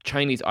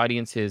Chinese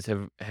audiences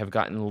have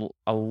gotten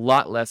a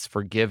lot less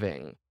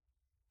forgiving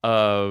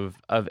of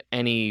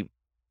any,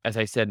 as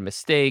I said,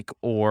 mistake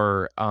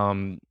or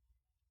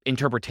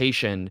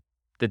interpretation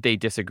that they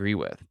disagree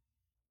with.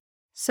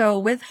 So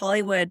with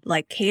Hollywood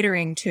like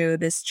catering to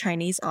this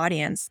Chinese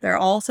audience, they're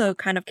also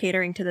kind of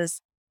catering to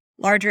this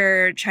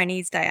larger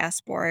Chinese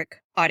diasporic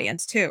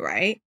audience too,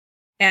 right?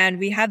 And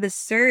we have this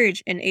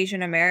surge in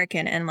Asian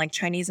American and like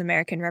Chinese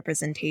American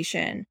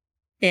representation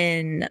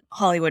in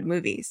Hollywood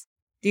movies.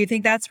 Do you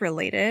think that's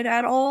related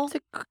at all?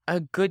 A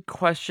good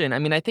question. I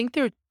mean, I think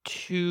they're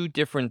two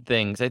different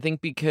things. I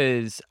think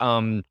because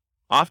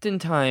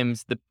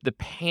oftentimes the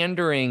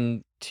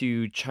pandering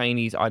to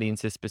Chinese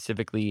audiences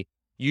specifically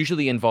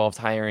usually involves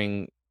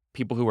hiring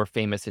people who are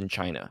famous in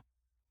China.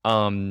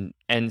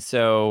 And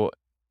so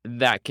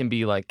that can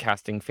be like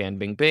casting Fan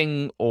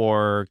Bingbing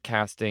or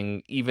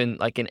casting even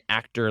like an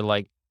actor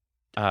like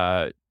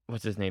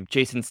what's his name?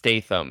 Jason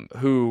Statham,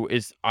 who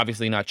is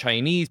obviously not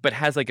Chinese, but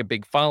has like a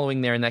big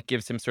following there, and that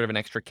gives him sort of an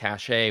extra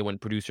cachet when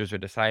producers are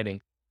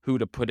deciding who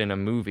to put in a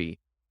movie.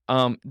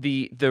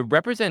 The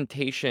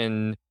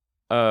representation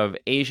of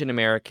Asian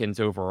Americans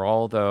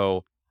overall,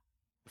 though,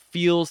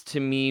 feels to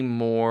me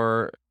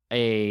more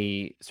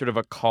a sort of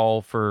a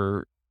call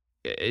for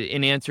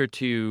an answer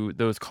to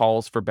those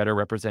calls for better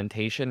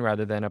representation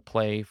rather than a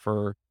play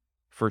for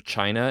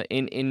China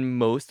in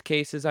most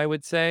cases, I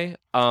would say.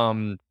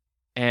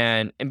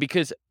 And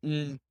because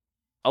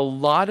a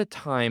lot of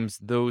times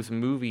those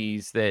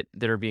movies that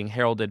are being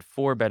heralded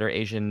for better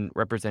Asian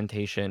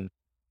representation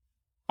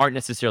aren't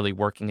necessarily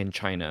working in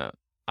China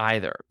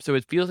either. So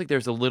it feels like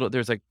there's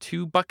like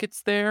two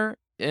buckets there,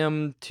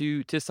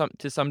 to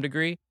some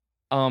degree.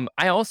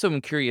 I also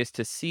am curious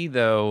to see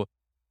though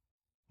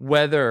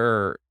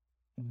whether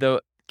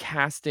the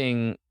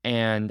casting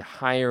and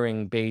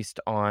hiring based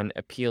on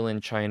appeal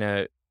in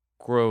China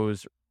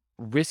grows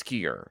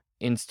riskier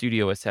in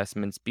studio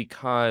assessments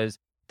because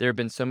there have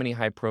been so many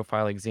high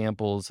profile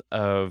examples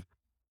of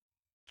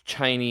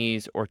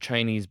Chinese or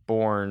Chinese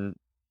born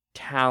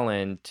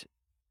talent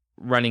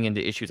running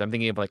into issues. I'm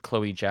thinking of like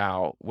Chloe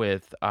Zhao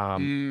with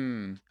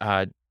Mm.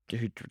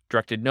 who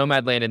directed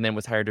Nomadland and then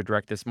was hired to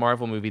direct this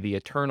Marvel movie, The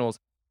Eternals.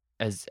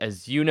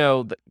 As you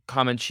know, the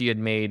comments she had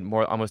made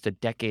more almost a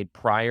decade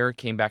prior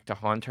came back to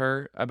haunt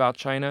her about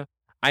China.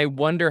 I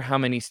wonder how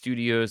many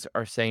studios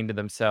are saying to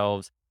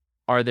themselves,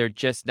 are there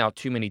just now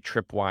too many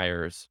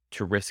tripwires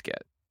to risk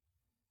it?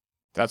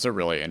 That's a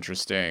really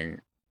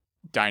interesting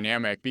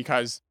dynamic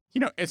because,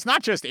 it's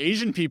not just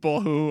Asian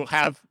people who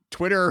have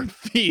Twitter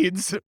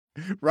feeds,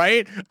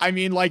 right? I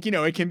mean, like,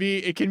 it can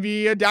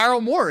be a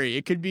Daryl Morey,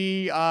 it could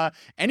be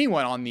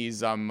anyone on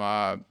these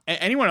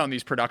anyone on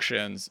these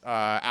productions,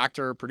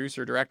 actor,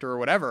 producer, director, or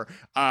whatever.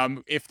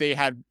 If they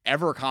had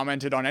ever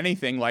commented on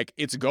anything, like,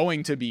 it's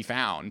going to be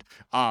found,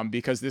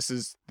 because this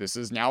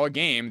is now a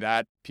game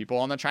that people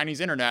on the Chinese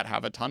internet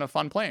have a ton of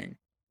fun playing.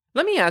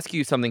 Let me ask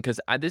you something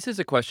because this is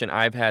a question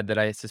I've had that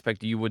I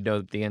suspect you would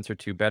know the answer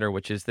to better,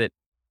 which is that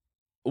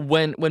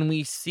when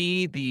we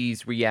see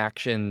these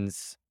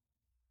reactions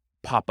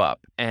pop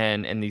up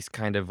and these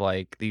kind of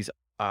like these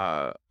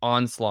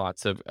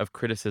onslaughts of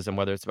criticism,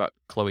 whether it's about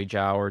Chloe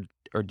Zhao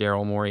or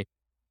Daryl Morey,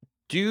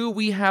 do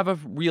we have a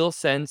real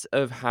sense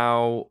of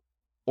how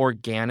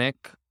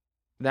organic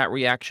that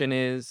reaction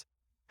is?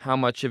 How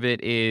much of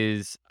it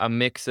is a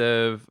mix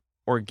of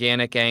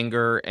organic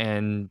anger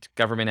and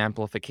government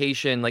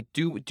amplification? Like,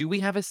 do we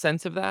have a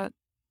sense of that?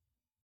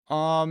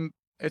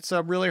 It's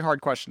a really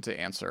hard question to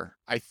answer.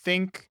 I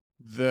think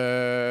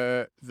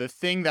the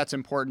thing that's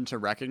important to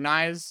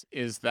recognize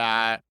is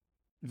that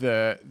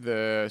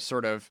the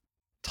sort of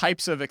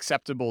types of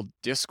acceptable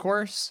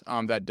discourse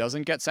that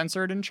doesn't get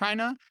censored in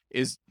China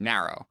is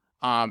narrow,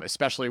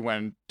 especially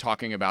when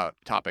talking about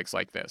topics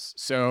like this.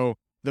 So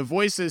the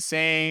voices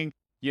saying,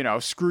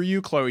 screw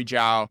you, Chloe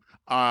Zhao,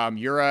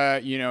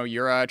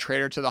 you're a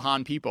traitor to the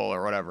Han people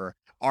or whatever,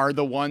 are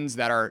the ones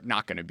that are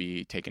not going to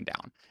be taken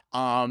down.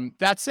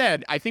 That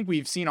said, I think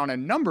we've seen on a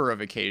number of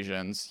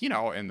occasions, in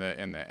the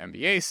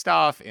NBA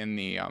stuff,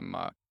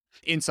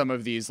 in some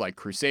of these like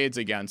crusades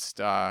against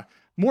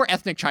more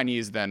ethnic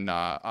Chinese than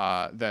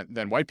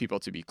white people,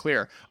 to be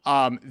clear,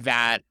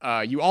 that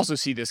you also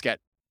see this get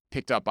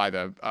picked up by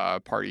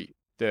the party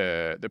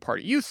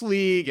youth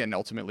league and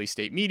ultimately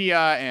state media,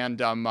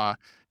 and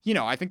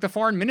I think the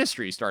foreign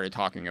ministry started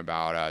talking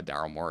about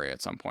Daryl Morey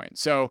at some point.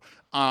 So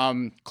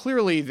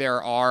clearly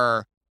there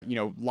are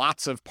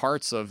lots of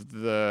parts of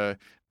the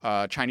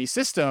Chinese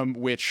system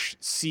which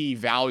see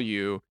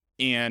value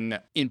in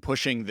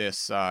pushing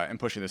this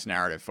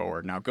narrative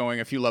forward. Now, going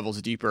a few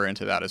levels deeper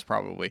into that is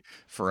probably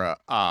for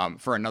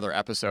another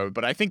episode,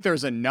 but I think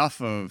there's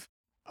enough of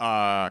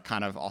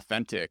kind of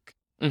authentic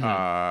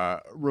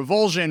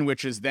revulsion,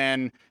 which is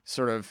then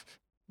sort of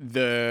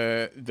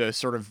the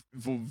sort of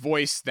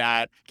voice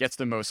that gets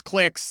the most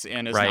clicks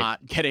and is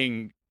not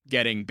getting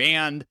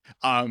banned,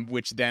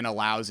 which then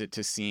allows it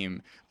to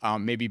seem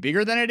maybe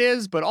bigger than it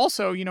is. But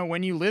also,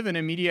 when you live in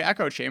a media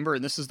echo chamber,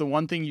 and this is the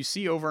one thing you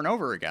see over and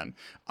over again,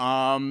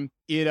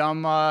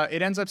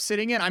 it ends up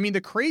sitting in. I mean, the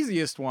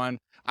craziest one,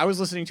 I was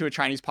listening to a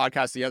Chinese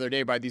podcast the other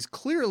day by these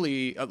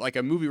clearly like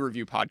a movie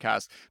review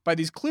podcast by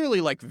these clearly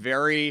like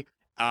very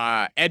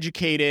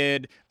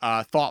educated,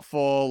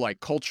 thoughtful, like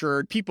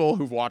cultured people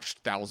who've watched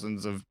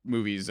thousands of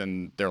movies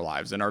in their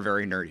lives and are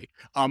very nerdy.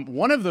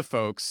 One of the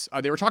folks,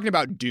 they were talking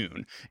about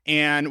Dune,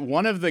 and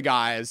one of the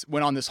guys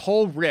went on this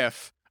whole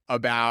riff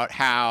about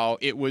how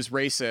it was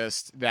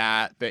racist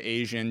that the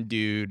Asian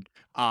dude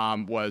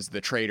was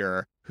the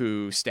traitor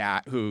who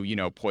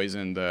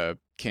poisoned the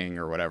king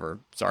or whatever.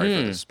 Sorry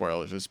for the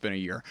spoilers. It's been a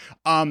year.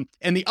 And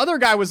the other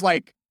guy was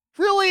like,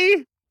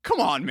 really? Come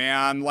on,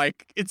 man.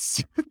 Like, this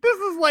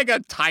is like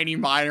a tiny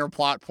minor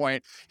plot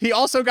point. He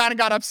also kind of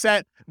got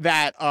upset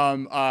that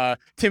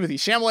Timothy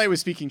Chalamet was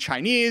speaking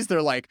Chinese.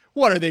 They're like,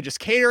 what, are they just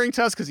catering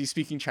to us because he's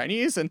speaking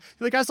Chinese? And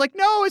the guy's like,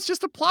 no, it's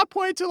just a plot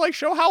point to like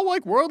show how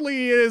like worldly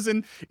he is,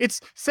 and it's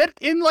set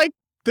in like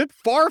the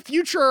far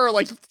future.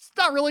 Like, it's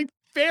not really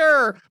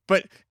fair.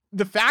 But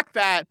the fact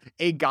that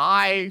a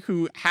guy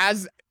who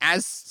has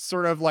as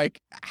sort of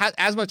like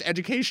as much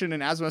education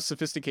and as much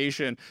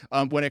sophistication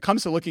when it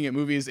comes to looking at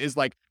movies is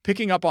like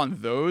picking up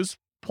on those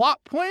plot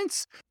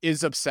points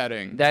is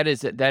upsetting. That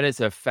is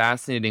a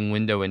fascinating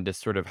window into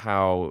sort of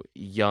how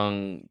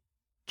young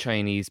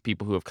Chinese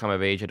people who have come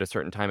of age at a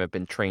certain time have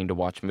been trained to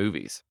watch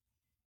movies.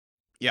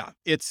 Yeah,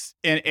 it's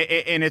and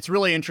it's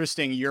really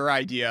interesting, your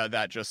idea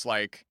that just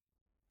like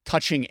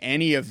touching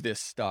any of this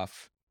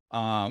stuff,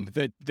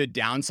 the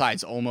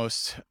downsides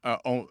almost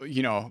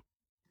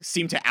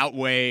seem to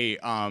outweigh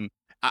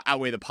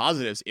the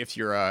positives if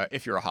you're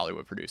a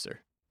Hollywood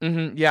producer.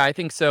 Yeah, I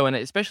think so, and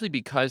especially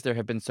because there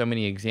have been so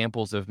many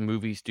examples of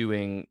movies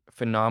doing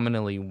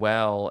phenomenally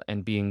well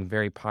and being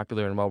very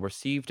popular and well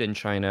received in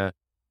China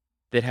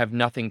that have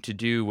nothing to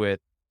do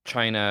with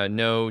China,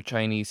 no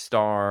Chinese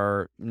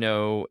star,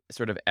 no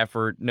sort of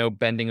effort, no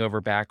bending over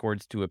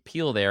backwards to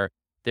appeal there.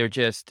 They're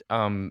just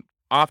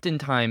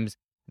oftentimes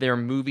they're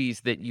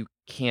movies that you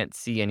can't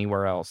see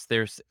anywhere else.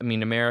 I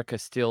mean, America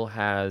still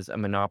has a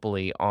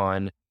monopoly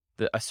on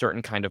a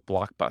certain kind of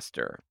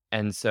blockbuster.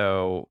 And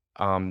so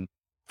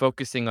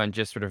focusing on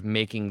just sort of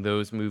making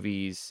those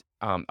movies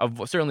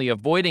certainly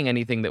avoiding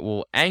anything that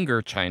will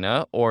anger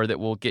China or that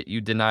will get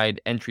you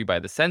denied entry by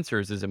the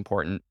censors is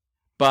important,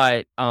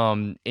 but,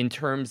 in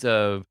terms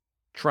of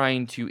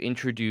trying to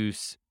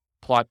introduce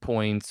plot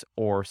points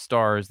or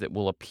stars that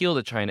will appeal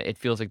to China, it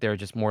feels like there are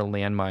just more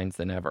landmines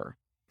than ever.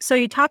 So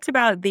you talked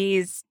about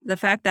the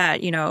fact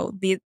that,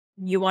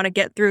 you want to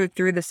get through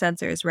the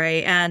censors,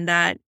 right? And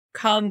that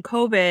come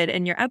COVID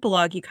in your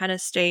epilogue, you kind of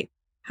state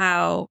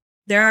how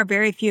there are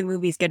very few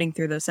movies getting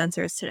through those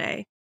censors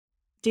today.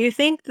 Do you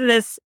think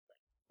this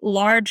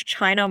large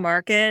China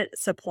market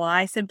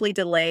supply simply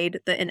delayed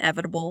the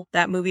inevitable,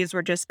 that movies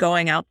were just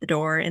going out the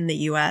door in the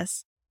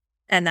US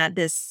and that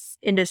this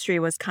industry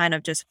was kind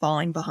of just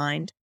falling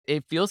behind?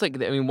 It feels like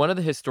I mean, one of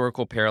the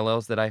historical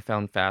parallels that I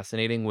found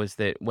fascinating was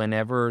that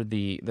whenever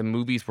the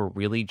movies were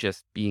really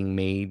just being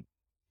made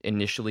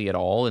initially at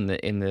all in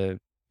the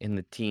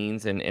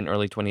teens and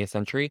early 20th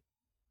century,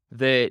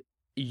 that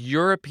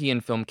European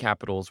film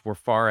capitals were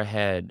far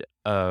ahead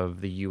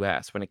of the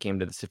US when it came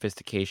to the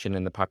sophistication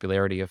and the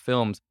popularity of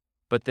films,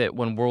 but that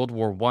when World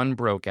War I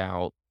broke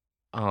out,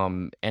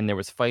 and there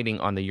was fighting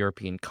on the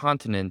European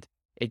continent,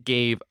 it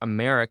gave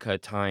America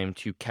time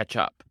to catch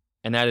up.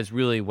 And that is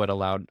really what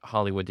allowed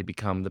Hollywood to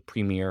become the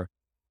premier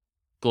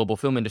global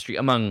film industry,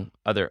 among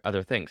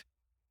other things.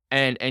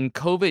 And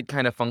COVID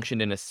kind of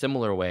functioned in a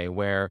similar way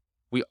where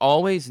we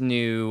always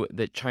knew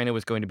that China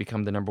was going to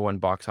become the number one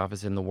box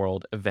office in the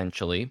world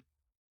eventually.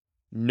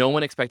 No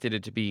one expected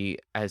it to be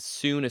as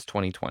soon as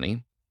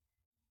 2020,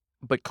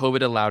 but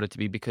COVID allowed it to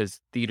be because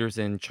theaters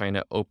in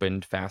China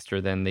opened faster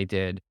than they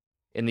did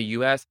in the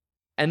US.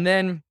 And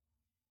then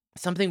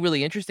something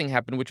really interesting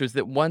happened, which was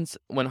that once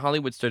when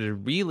Hollywood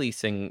started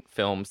releasing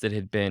films that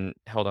had been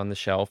held on the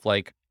shelf,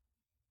 like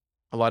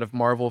a lot of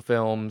Marvel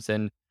films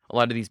and a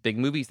lot of these big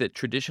movies that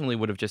traditionally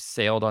would have just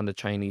sailed on the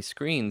Chinese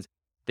screens,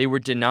 they were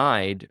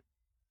denied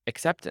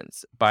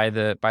acceptance by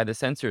the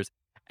censors.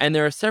 And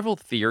there are several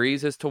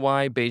theories as to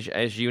why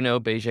as you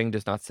know, Beijing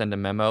does not send a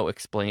memo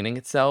explaining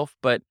itself,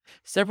 but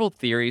several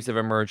theories have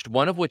emerged.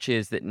 One of which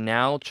is that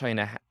now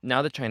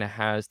that China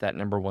has that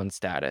number one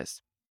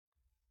status,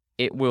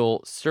 it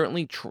will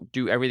certainly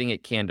do everything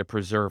it can to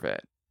preserve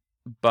it,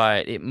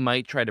 but it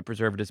might try to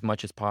preserve it as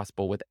much as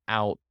possible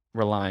without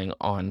relying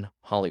on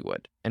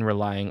Hollywood and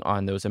relying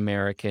on those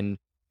American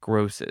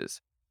grosses.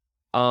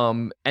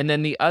 And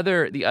then the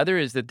other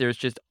is that there's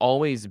just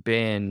always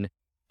been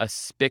a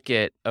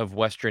spigot of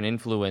Western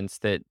influence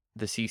that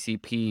the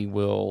CCP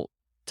will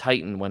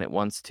tighten when it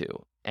wants to.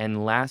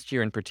 And last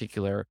year in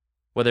particular,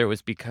 whether it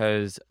was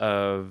because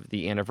of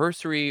the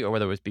anniversary or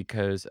whether it was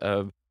because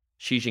of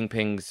Xi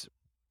Jinping's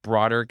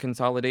broader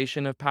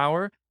consolidation of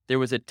power, there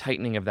was a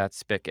tightening of that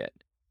spigot.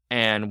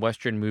 And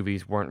Western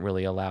movies weren't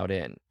really allowed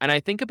in. And I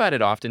think about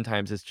it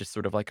oftentimes as just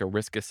sort of like a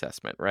risk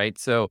assessment, right?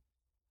 So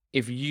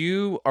if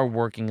you are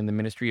working in the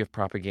Ministry of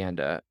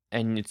Propaganda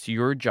and it's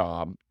your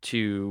job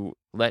to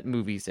let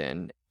movies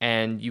in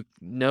and you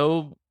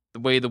know the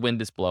way the wind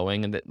is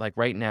blowing and that like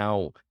right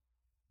now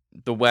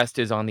the West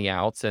is on the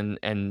outs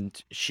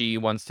and she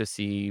wants to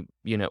see,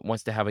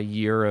 wants to have a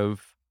year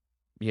of,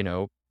 you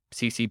know,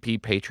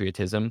 CCP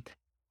patriotism.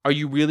 Are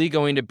you really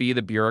going to be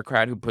the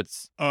bureaucrat who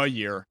puts A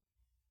year.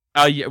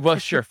 yeah, well,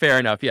 sure, fair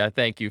enough. Yeah,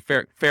 thank you.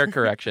 Fair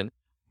correction.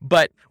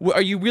 But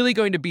are you really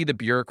going to be the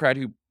bureaucrat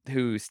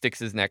who sticks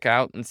his neck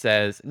out and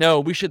says, "No,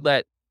 we should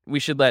let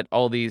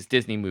all these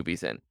Disney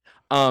movies in."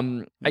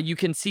 You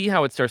can see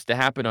how it starts to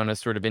happen on a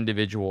sort of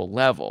individual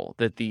level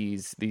that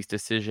these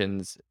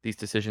decisions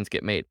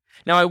get made.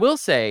 Now, I will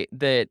say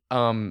that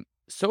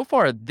so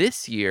far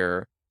this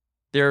year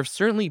there have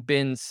certainly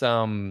been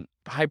some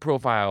high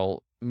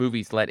profile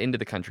movies let into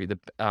the country.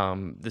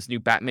 This new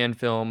Batman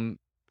film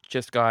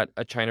just got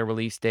a China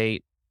release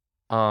date.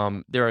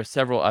 There are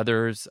several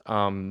others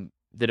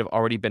that have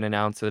already been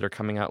announced that are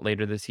coming out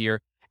later this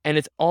year. And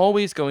it's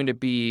always going to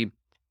be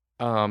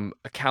a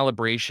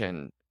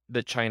calibration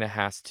that China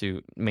has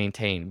to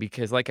maintain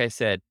because, like I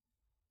said,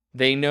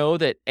 they know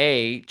that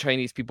A,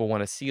 Chinese people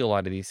want to see a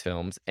lot of these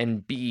films,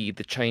 and B,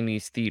 the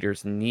Chinese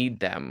theaters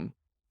need them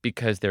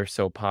because they're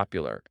so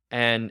popular.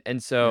 And Yeah.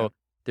 so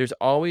there's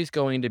always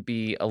going to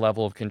be a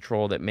level of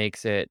control that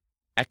makes it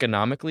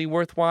economically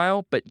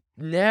worthwhile, but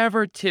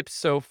never tips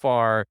so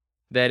far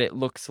that it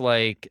looks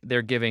like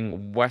they're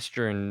giving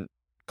Western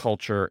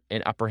culture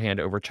an upper hand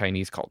over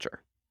Chinese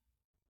culture.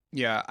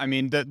 Yeah, I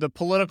mean the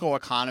political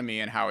economy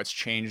and how it's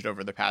changed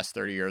over the past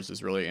 30 years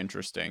is really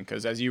interesting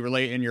because as you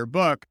relate in your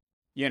book,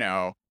 you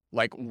know,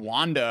 like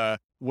Wanda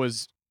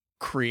was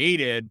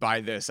created by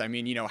this. I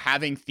mean,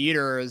 having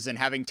theaters and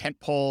having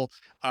tentpole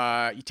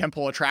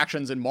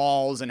attractions in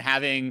malls and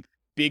having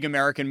big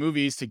American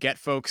movies to get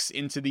folks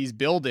into these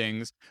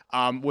buildings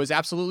was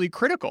absolutely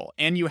critical.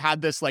 And you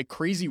had this like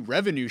crazy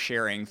revenue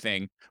sharing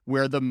thing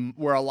where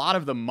a lot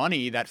of the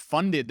money that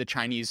funded the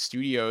Chinese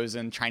studios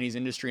and Chinese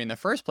industry in the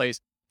first place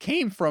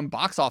came from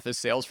box office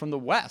sales from the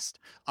West.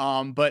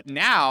 But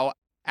now,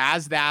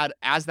 as that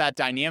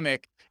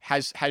dynamic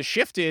has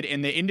shifted,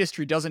 and the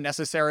industry doesn't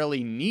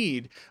necessarily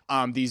need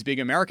these big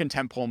American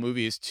tentpole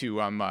movies to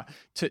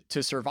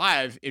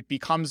survive, it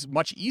becomes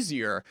much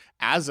easier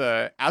as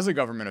a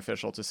government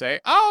official to say,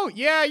 oh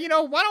yeah,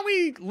 why don't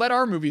we let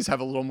our movies have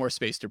a little more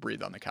space to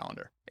breathe on the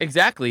calendar?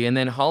 Exactly. And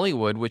then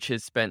Hollywood, which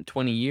has spent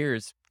 20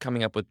 years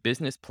coming up with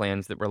business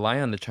plans that rely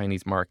on the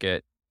Chinese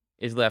market,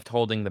 is left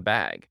holding the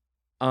bag.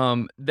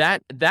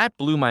 That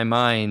blew my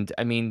mind.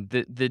 I mean,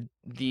 the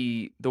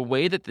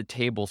way that the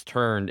tables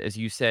turned, as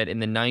you said, in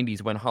the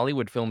 90s, when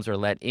Hollywood films are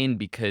let in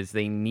because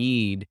they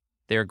need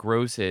their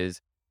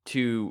grosses,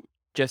 to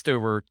just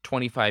over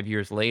 25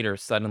 years later,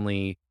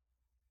 suddenly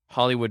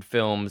Hollywood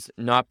films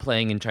not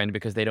playing in China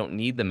because they don't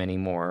need them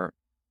anymore,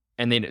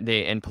 and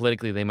and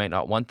politically they might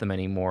not want them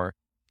anymore.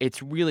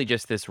 It's really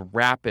just this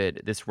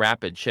rapid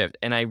shift.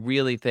 And I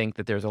really think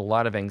that there's a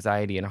lot of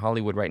anxiety in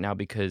Hollywood right now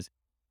because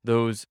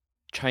those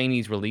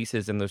Chinese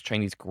releases and those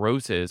Chinese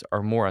grosses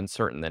are more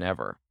uncertain than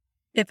ever.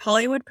 If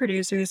Hollywood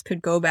producers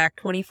could go back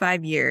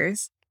 25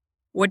 years,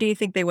 what do you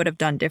think they would have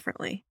done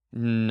differently?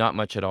 Not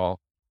much at all.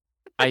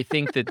 I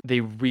think that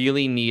they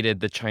really needed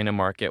the China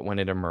market when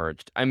it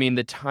emerged. I mean,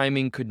 the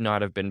timing could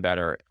not have been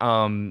better.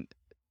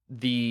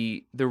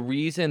 The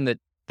reason that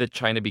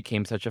China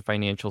became such a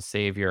financial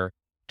savior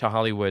to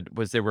Hollywood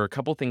was there were a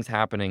couple things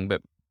happening,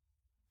 but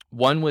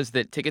one was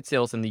that ticket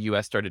sales in the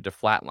US started to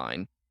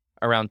flatline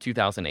around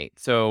 2008.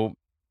 So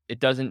it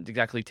doesn't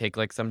exactly take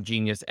like some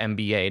genius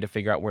MBA to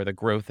figure out where the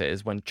growth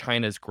is when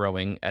China's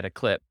growing at a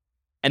clip.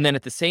 And then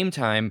at the same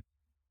time,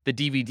 the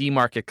DVD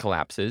market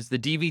collapses. The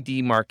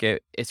DVD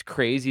market, as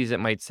crazy as it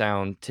might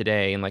sound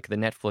today in like the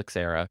Netflix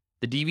era,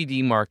 the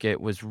DVD market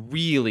was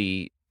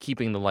really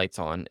keeping the lights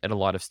on at a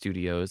lot of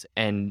studios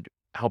and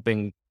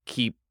helping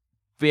keep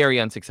very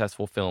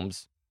unsuccessful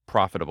films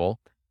profitable.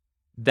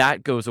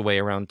 That goes away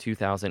around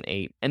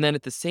 2008. And then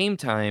at the same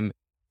time,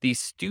 these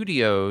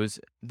studios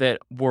that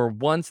were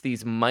once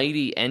these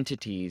mighty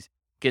entities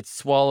get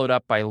swallowed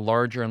up by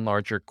larger and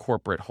larger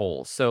corporate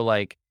holes. So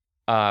like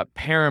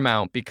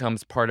Paramount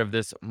becomes part of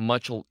this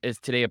is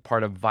today a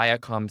part of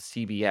Viacom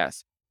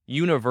CBS.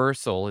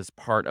 Universal is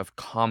part of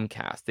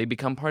Comcast. They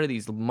become part of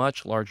these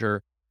much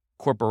larger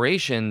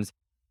corporations.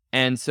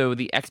 And so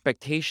the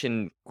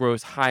expectation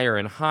grows higher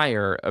and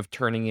higher of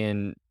turning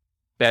in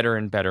better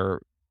and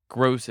better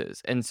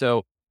grosses. And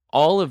so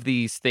all of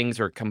these things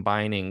are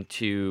combining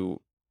to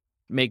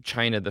make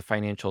China the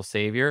financial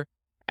savior.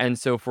 And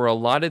so for a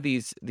lot of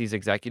these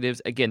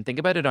executives, again, think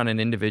about it on an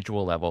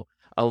individual level.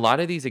 A lot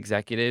of these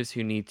executives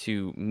who need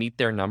to meet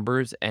their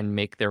numbers and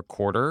make their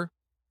quarter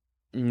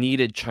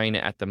needed China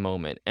at the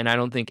moment. And I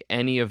don't think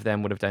any of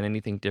them would have done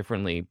anything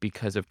differently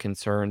because of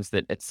concerns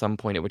that at some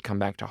point it would come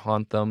back to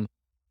haunt them,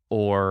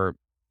 or,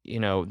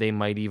 they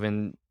might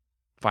even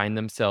find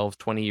themselves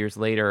 20 years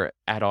later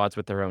at odds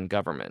with their own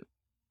government.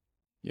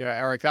 Yeah,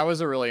 Eric, that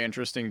was a really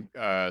interesting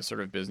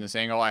sort of business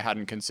angle I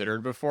hadn't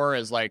considered before.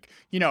 Is like,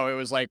 it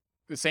was like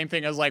the same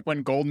thing as like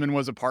when Goldman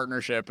was a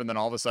partnership and then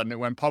all of a sudden it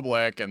went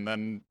public and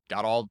then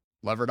got all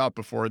levered up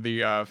before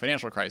the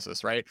financial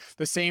crisis, right?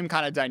 The same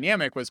kind of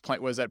dynamic was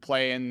at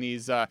play in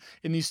these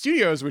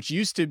studios, which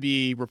used to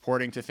be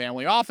reporting to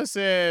family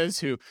offices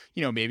who,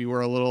 maybe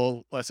were a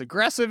little less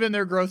aggressive in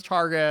their growth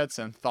targets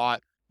and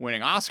thought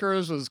winning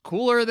Oscars was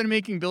cooler than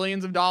making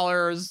billions of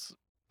dollars.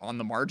 On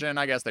the margin,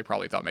 I guess they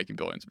probably thought making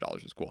billions of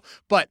dollars was cool.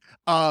 But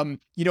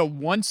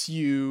once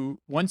you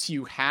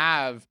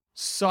have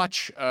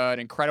such an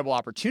incredible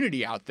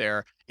opportunity out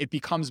there, it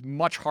becomes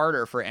much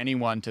harder for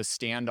anyone to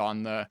stand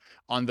on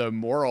the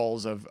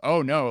morals of,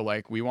 oh no,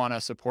 like we want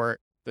to support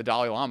the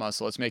Dalai Lama,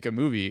 so let's make a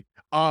movie.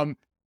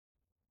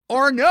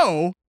 Or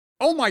no,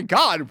 oh my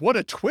God, what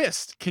a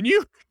twist! Can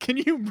you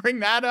bring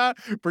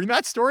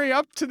that story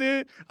up to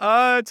the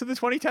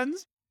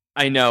 2010s?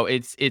 I know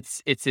it's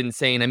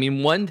insane. I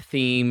mean, one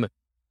theme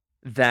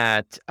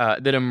that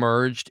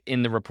emerged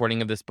in the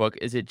reporting of this book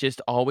is it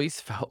just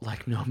always felt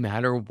like no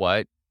matter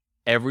what,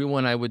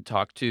 everyone I would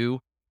talk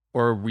to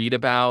or read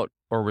about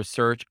or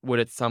research would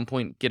at some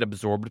point get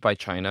absorbed by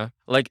China.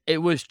 Like it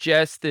was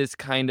just this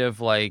kind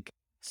of like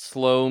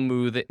slow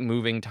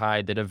moving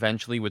tide that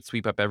eventually would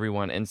sweep up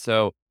everyone. And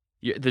so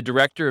the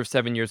director of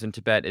 7 Years in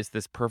Tibet is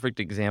this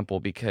perfect example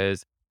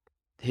because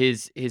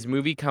his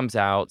movie comes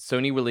out,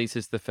 Sony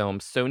releases the film,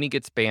 Sony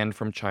gets banned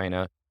from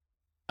China.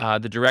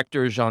 The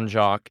director,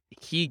 Jean-Jacques,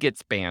 he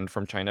gets banned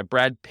from China.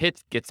 Brad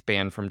Pitt gets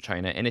banned from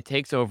China. And it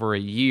takes over a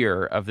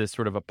year of this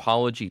sort of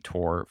apology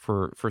tour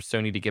for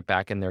Sony to get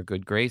back in their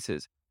good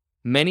graces.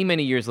 Many,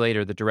 many years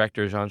later, the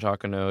director,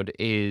 Jean-Jacques Annaud,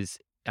 is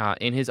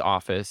in his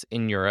office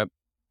in Europe,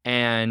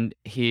 and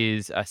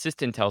his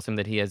assistant tells him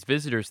that he has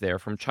visitors there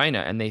from China,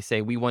 and they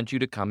say, "We want you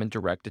to come and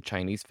direct a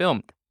Chinese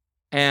film."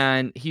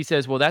 And he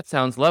says, "Well, that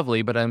sounds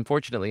lovely, but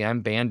unfortunately,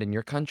 I'm banned in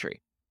your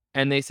country."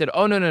 And they said,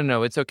 "Oh, no, no,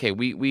 no, it's okay.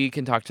 We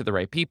can talk to the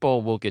right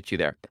people. We'll get you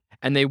there."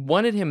 And they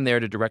wanted him there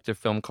to direct a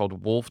film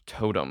called Wolf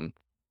Totem,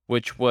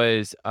 which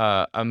was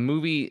a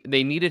movie.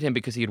 They needed him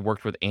because he had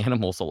worked with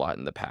animals a lot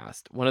in the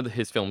past. One of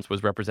his films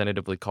was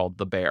representatively called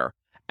The Bear.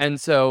 And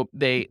so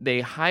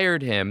they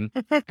hired him,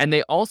 and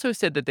they also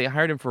said that they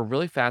hired him for a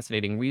really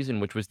fascinating reason,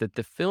 which was that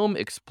the film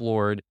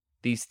explored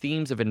these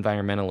themes of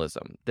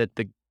environmentalism that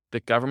the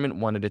government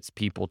wanted its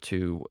people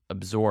to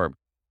absorb.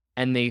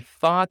 And they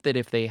thought that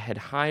if they had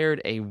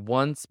hired a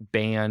once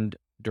banned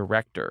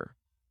director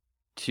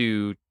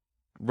to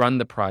run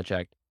the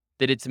project,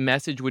 that its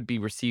message would be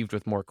received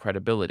with more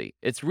credibility.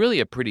 It's really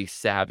a pretty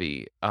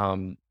savvy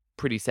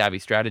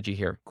strategy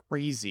here.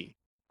 Crazy.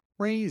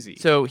 Crazy.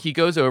 So he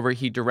goes over,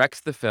 he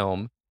directs the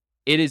film.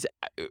 It is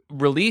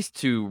released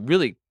to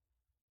really,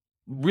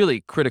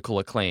 really critical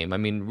acclaim. I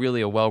mean,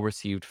 really a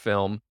well-received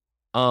film.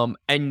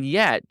 And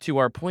yet, to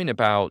our point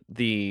about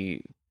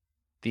the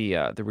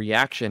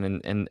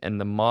reaction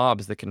and the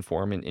mobs that can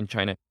form in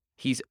China,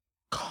 he's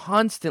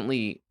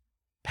constantly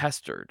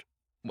pestered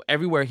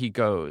everywhere he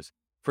goes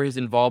for his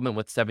involvement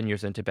with 7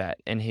 Years in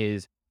Tibet and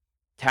his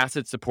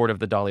tacit support of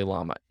the Dalai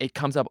Lama. It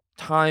comes up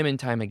time and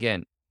time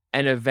again.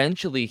 And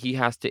eventually he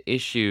has to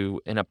issue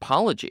an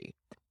apology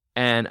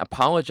and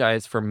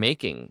apologize for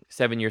making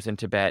 7 Years in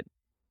Tibet.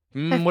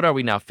 What are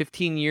we now,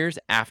 15 years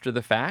after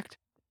the fact?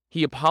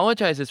 He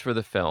apologizes for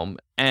the film.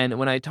 And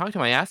when I talked to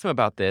him, I asked him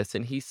about this,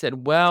 and he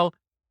said, well,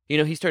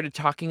 he started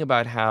talking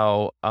about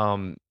how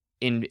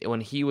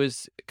when he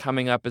was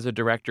coming up as a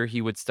director, he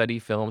would study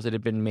films that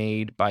had been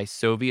made by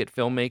Soviet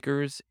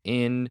filmmakers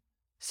in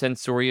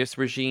censorious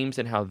regimes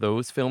and how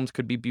those films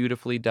could be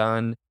beautifully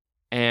done.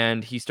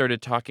 And he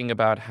started talking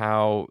about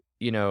how,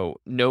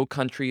 no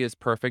country is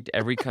perfect.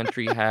 Every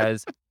country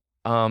has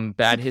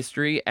bad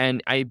history.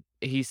 And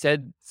he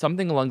said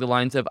something along the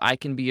lines of, I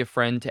can be a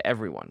friend to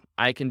everyone.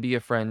 I can be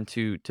a friend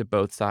to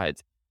both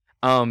sides.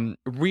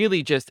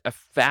 Really just a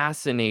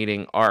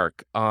fascinating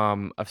arc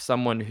of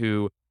someone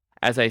who,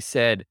 as I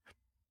said,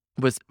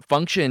 was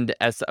functioned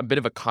as a bit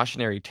of a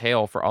cautionary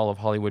tale for all of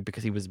Hollywood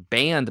because he was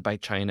banned by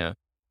China,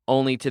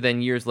 only to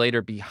then years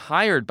later be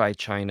hired by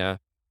China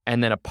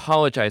and then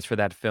apologize for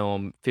that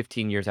film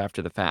 15 years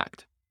after the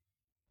fact.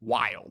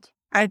 Wild.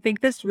 I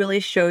think this really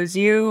shows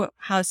you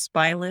how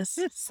spineless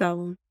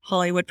some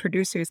Hollywood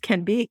producers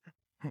can be.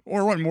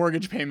 Or what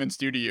mortgage payments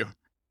do to you.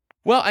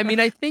 Well, I mean,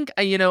 I think,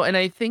 and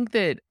I think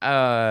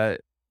that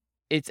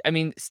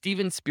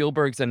Steven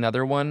Spielberg's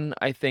another one,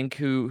 I think,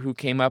 who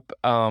came up.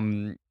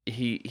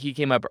 He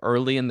came up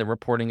early in the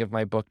reporting of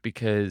my book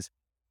because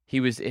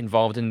he was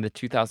involved in the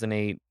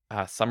 2008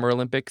 Summer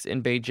Olympics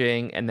in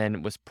Beijing, and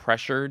then was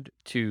pressured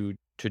to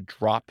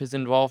drop his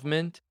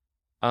involvement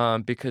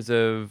because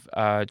of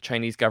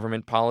Chinese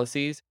government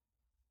policies.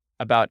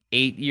 About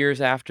 8 years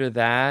after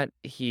that,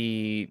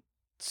 he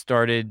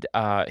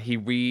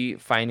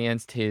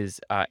refinanced his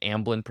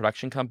Amblin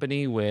production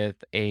company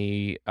with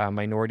a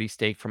minority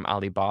stake from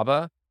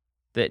Alibaba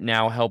that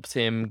now helps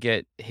him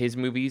get his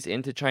movies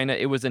into China.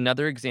 It was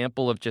another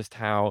example of just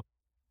how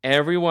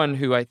everyone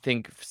who I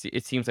think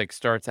it seems like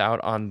starts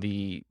out on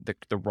the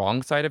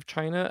wrong side of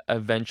China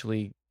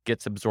eventually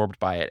gets absorbed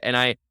by it.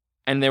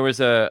 And there was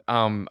I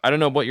don't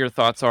know what your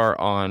thoughts are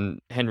on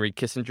Henry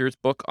Kissinger's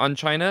book on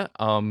China.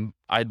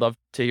 I'd love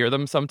to hear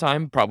them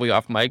sometime, probably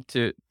off mic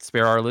to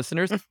spare our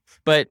listeners.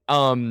 But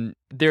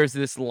there's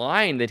this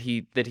line that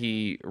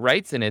he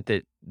writes in it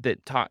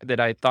that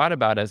I thought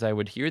about as I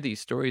would hear these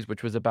stories,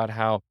 which was about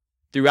how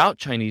throughout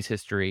Chinese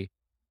history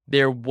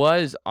there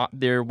was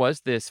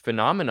this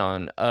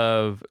phenomenon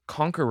of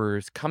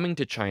conquerors coming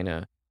to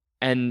China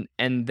and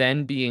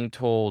then being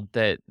told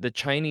that the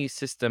Chinese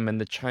system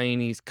and the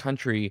Chinese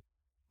country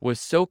was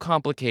so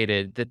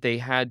complicated that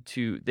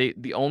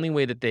the only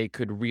way that they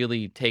could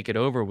really take it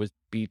over was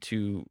be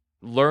to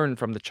learn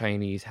from the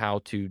Chinese how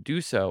to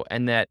do so,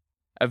 and that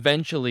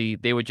eventually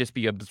they would just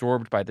be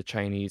absorbed by the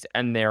Chinese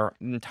and their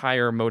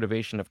entire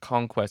motivation of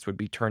conquest would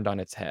be turned on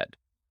its head.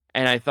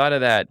 And I thought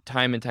of that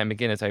time and time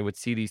again as I would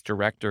see these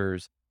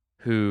directors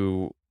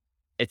who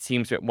it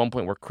seems at one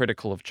point were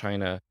critical of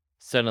China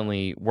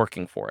suddenly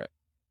working for it.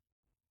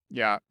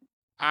 Yeah.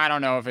 I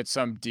don't know if it's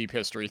some deep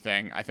history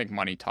thing. I think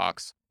money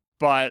talks.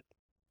 But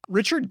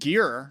Richard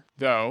Gere,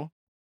 though,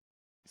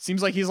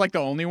 seems like he's like the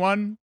only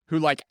one who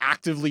like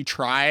actively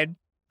tried,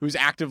 who's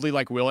actively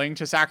like willing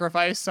to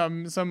sacrifice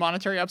some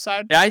monetary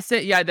upside. I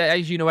say, yeah,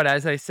 as you know what,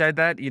 as I said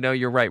that,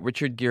 you're right.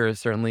 Richard Gere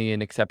is certainly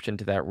an exception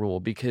to that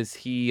rule because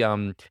he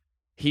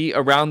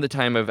around the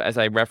time of, as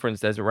I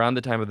referenced, around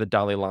the time of the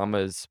Dalai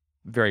Lama's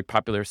very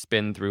popular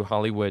spin through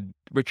Hollywood,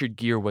 Richard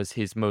Gere was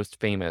his most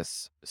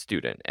famous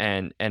student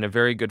and a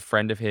very good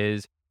friend of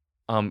his.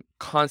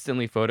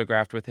 Constantly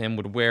photographed with him,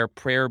 would wear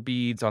prayer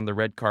beads on the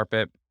red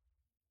carpet.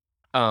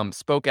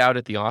 Spoke out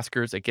at the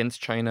Oscars against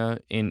China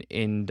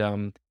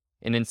in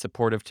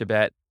support of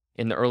Tibet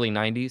in the early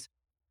 90s.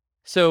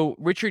 So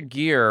Richard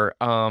Gere,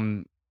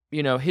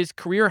 his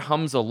career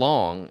hums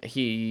along.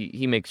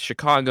 He makes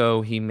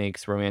Chicago, he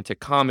makes romantic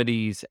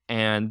comedies,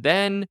 and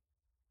then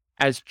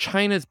as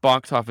China's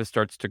box office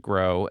starts to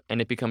grow and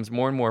it becomes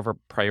more and more of a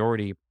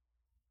priority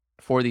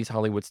for these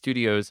Hollywood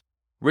studios,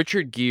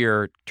 Richard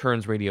Gere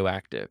turns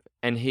radioactive,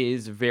 and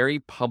his very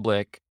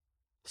public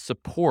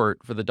support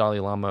for the Dalai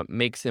Lama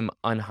makes him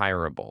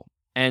unhireable.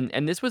 And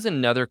this was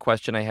another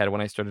question I had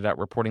when I started out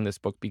reporting this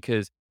book,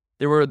 because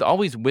there were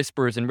always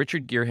whispers, and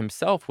Richard Gere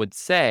himself would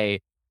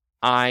say,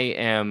 I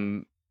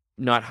am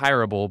not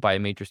hireable by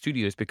major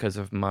studios because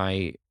of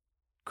my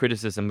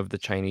criticism of the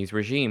Chinese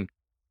regime.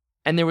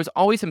 And there was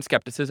always some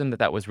skepticism that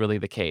that was really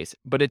the case,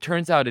 but it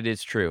turns out it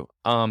is true.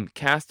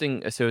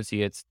 Casting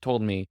associates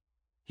told me,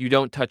 you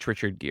don't touch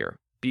Richard Gere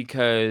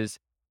because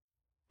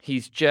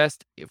he's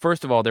just,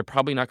 first of all, they're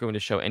probably not going to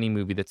show any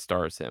movie that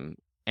stars him.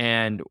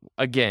 And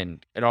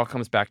again, it all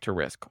comes back to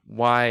risk.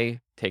 Why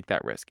take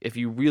that risk? If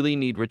you really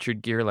need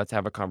Richard Gere, let's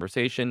have a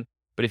conversation.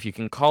 But if you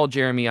can call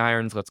Jeremy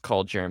Irons, let's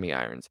call Jeremy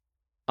Irons.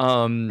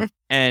 And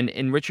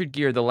in Richard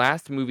Gere, the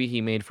last movie he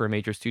made for a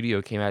major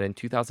studio came out in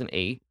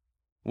 2008,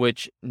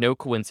 which, no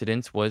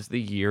coincidence, was the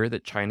year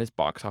that China's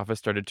box office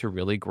started to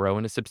really grow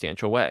in a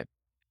substantial way.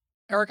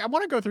 Eric, I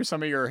want to go through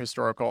some of your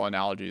historical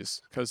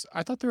analogies because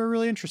I thought they were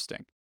really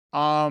interesting.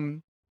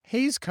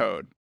 Hays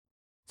Code.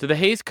 So the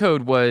Hays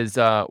Code was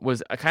a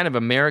kind of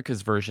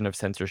America's version of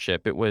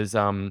censorship. It was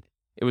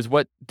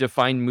what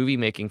defined movie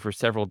making for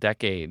several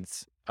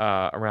decades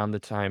around the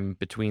time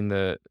between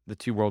the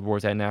two world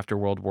wars and after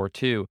World War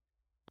II.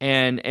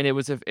 And it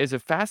was a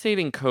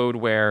fascinating code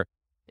where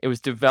it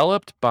was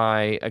developed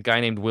by a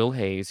guy named Will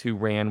Hays, who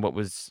ran what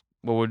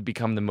would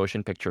become the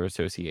Motion Picture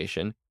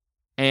Association.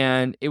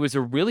 And it was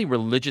a really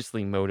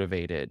religiously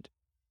motivated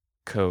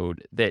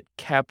code that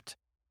kept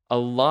a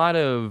lot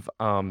of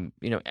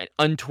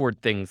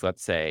untoward things,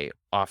 let's say,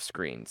 off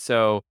screen.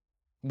 So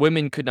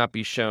women could not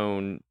be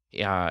shown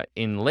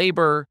in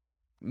labor.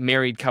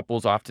 Married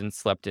couples often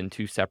slept in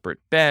two separate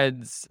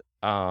beds.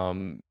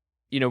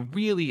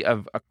 Really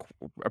a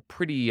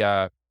pretty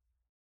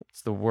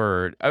what's the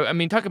word? I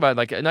mean, talk about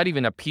like not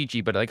even a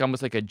PG, but like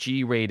almost like a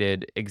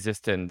G-rated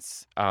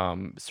existence.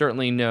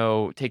 Certainly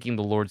no taking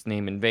the Lord's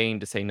name in vain,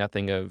 to say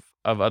nothing of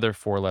other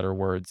four-letter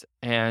words.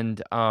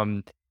 And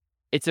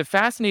it's a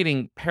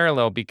fascinating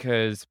parallel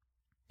because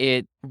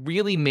it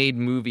really made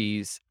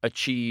movies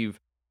achieve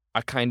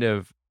a kind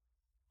of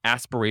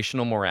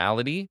aspirational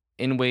morality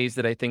in ways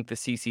that I think the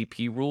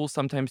CCP rules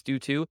sometimes do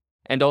too,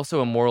 and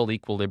also a moral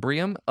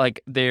equilibrium.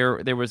 Like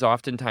there was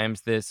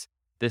oftentimes this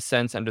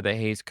sense under the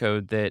Hays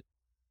Code that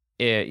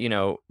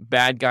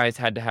bad guys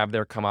had to have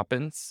their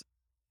comeuppance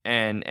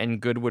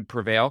and good would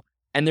prevail.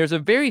 And there's a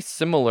very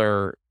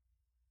similar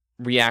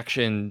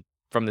reaction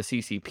from the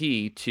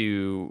CCP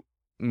to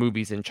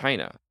movies in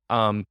China,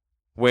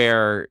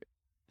 where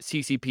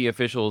CCP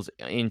officials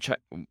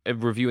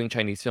reviewing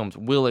Chinese films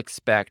will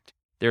expect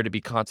there to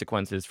be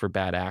consequences for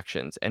bad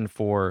actions and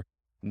for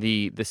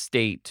the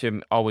state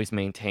to always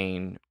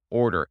maintain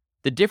order.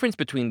 The difference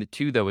between the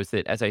two, though, is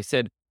that, as I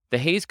said, the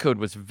Hays Code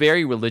was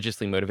very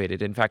religiously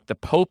motivated. In fact, the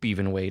Pope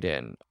even weighed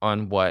in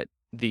on what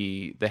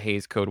the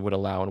Hays Code would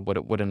allow and what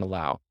it wouldn't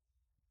allow.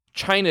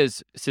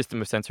 China's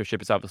system of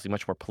censorship is obviously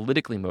much more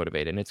politically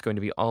motivated, and it's going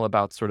to be all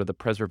about sort of the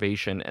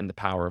preservation and the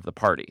power of the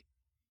party.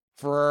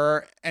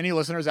 For any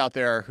listeners out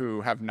there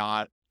who have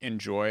not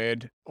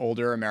enjoyed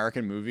older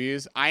American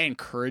movies, I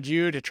encourage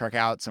you to check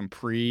out some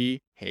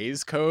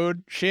pre-Hays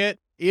Code shit.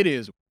 It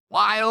is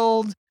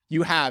wild.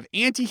 You have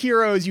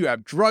anti-heroes, you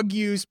have drug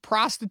use,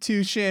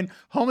 prostitution,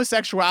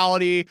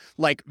 homosexuality,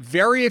 like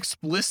very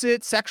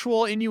explicit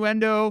sexual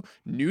innuendo,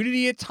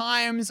 nudity at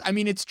times. I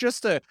mean, it's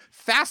just a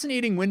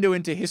fascinating window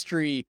into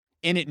history,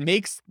 and it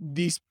makes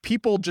these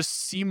people just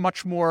seem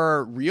much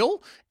more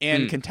real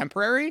and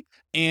contemporary.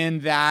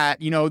 And that,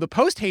 the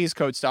post-Hays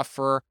Code stuff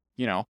for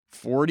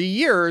 40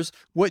 years,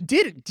 what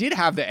did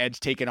have the edge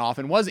taken off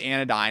and was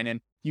Anodyne.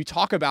 And you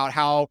talk about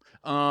how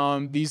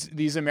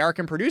these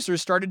American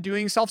producers started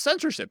doing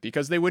self-censorship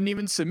because they wouldn't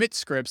even submit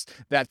scripts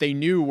that they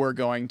knew were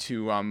going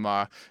to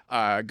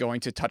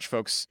touch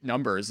folks'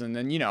 numbers. And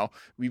then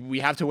we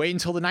have to wait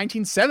until the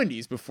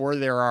 1970s before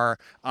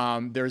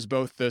there's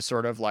both the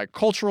sort of like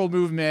cultural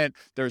movement,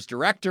 there's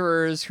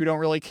directors who don't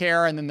really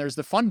care, and then there's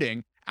the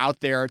funding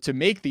out there to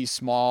make these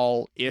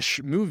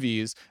small-ish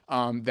movies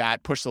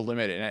that push the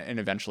limit and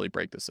eventually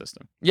break the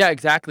system. Yeah,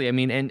 exactly. I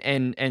mean,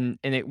 and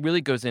it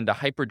really goes into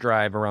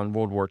hyperdrive around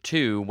World War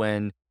II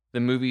when the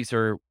movies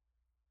are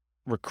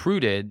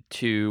recruited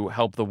to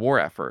help the war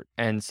effort,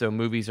 and so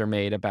movies are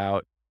made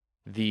about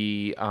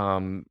the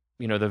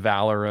the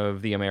valor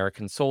of the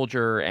American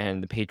soldier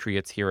and the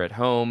patriots here at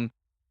home,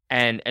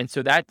 and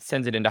so that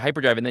sends it into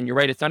hyperdrive. And then you're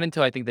right; it's not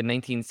until I think the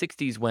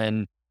 1960s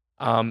when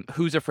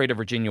Who's Afraid of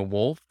Virginia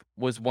Woolf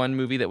was one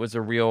movie that was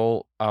a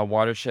real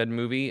watershed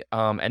movie.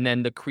 And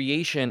then the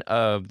creation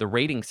of the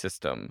rating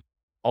system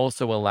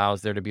also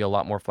allows there to be a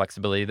lot more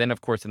flexibility. Then, of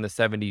course, in the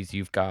 70s,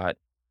 you've got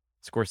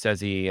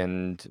Scorsese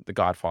and The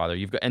Godfather.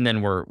 And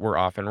then we're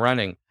off and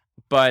running.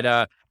 But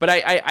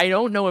I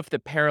don't know if the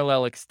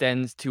parallel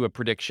extends to a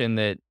prediction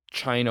that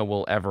China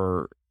will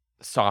ever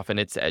soften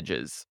its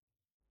edges.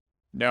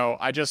 No,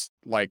 I just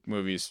like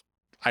movies.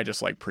 I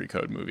just like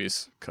pre-code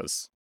movies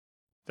because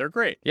they're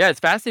great. Yeah, it's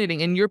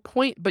fascinating. And your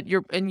point, but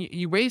you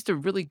raised a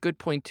really good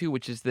point too,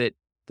 which is that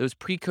those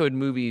pre-code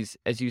movies,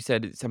 as you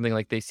said, it's something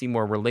like they seem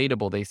more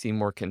relatable, they seem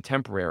more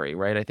contemporary,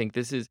 right? I think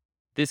this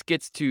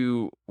gets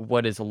to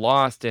what is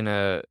lost in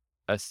a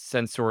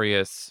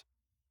censorious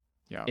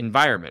Yeah.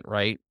 environment,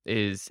 right?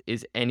 Is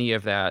any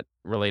of that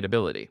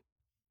relatability?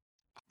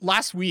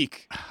 Last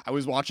week, I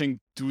was watching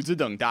独自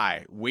等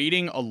待,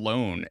 Waiting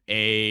Alone,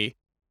 a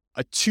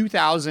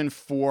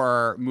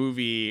 2004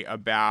 movie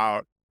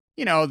about,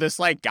 this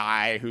like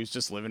guy who's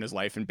just living his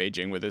life in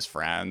Beijing with his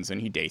friends,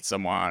 and he dates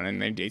someone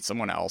and they date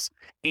someone else.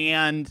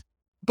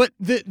 But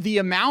the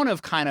amount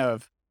of kind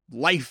of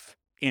life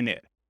in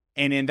it,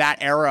 and in that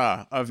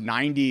era of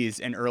 90s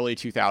and early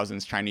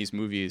 2000s Chinese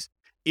movies,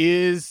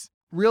 is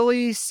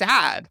really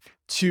sad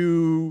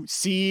to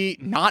see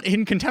not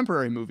in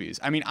contemporary movies.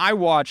 I mean, I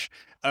watch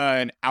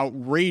an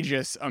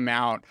outrageous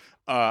amount.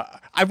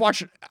 I've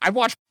watched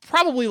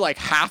probably like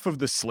half of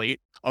the slate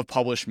of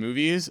published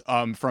movies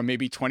from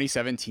maybe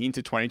 2017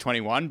 to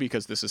 2021,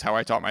 because this is how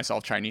I taught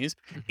myself Chinese.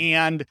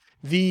 And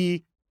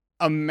the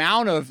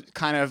amount of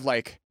kind of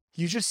like,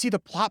 you just see the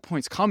plot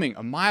points coming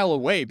a mile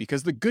away,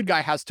 because the good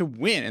guy has to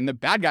win and the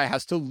bad guy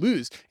has to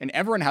lose, and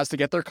everyone has to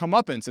get their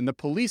comeuppance, and the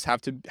police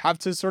have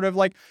to sort of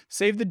like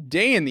save the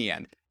day in the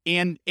end.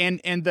 And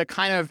the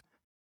kind of,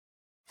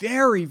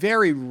 very,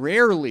 very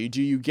rarely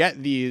do you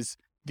get these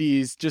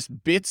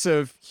just bits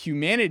of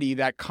humanity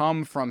that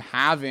come from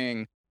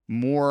having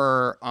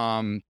more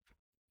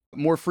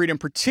freedom,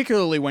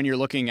 particularly when you're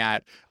looking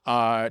at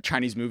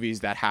Chinese movies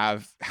that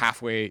have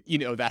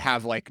that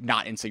have like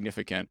not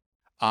insignificant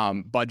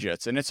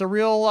budgets. And it's a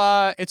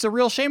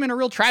real shame and a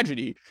real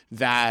tragedy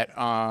that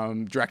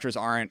directors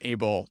aren't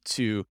able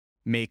to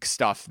make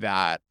stuff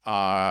that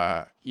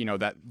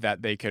that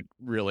they could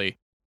really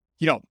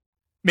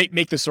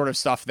make the sort of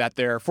stuff that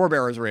their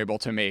forebears were able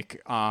to make,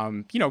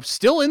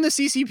 still in the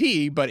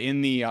CCP, but in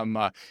the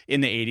 80s,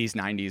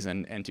 90s,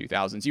 and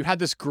 2000s. You had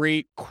this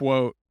great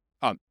quote.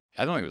 I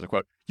don't think it was a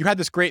quote. You had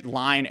this great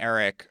line,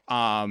 Eric,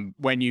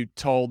 when you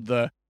told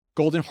the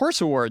Golden Horse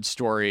Awards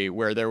story,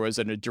 where there was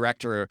a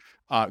director.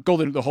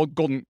 The whole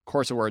Golden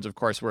Horse Awards, of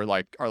course, are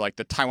like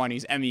the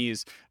Taiwanese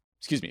Emmys.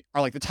 Excuse me,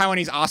 are like the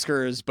Taiwanese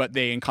Oscars, but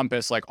they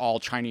encompass like all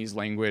Chinese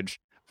language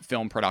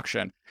film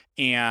production.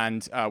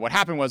 And what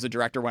happened was the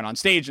director went on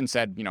stage and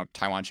said,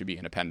 Taiwan should be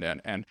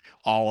independent. And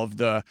all of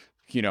the,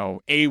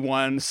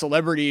 A1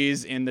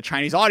 celebrities in the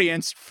Chinese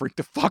audience freaked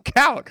the fuck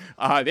out.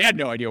 They had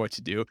no idea what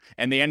to do.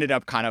 And they ended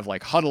up kind of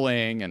like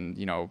huddling and,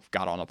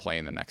 got on a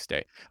plane the next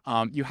day.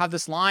 You have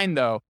this line,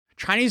 though.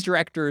 Chinese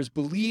directors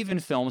believe in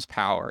film's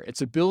power,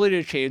 its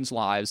ability to change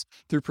lives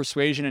through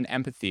persuasion and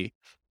empathy.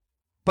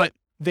 But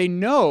they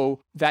know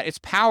that its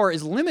power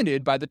is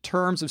limited by the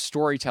terms of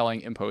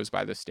storytelling imposed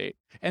by the state.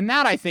 And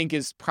that, I think,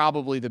 is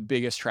probably the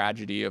biggest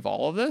tragedy of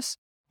all of this.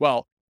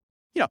 Well,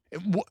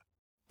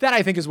 that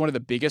I think is one of the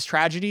biggest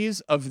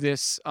tragedies of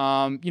this,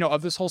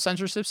 of this whole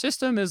censorship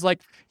system, is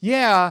like,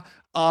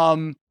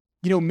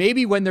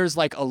 maybe when there's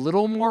like a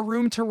little more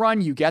room to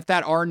run, you get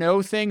that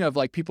Arnaud thing of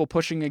like people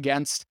pushing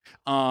against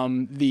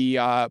the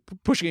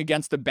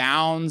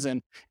bounds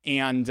and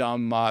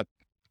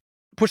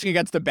pushing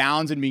against the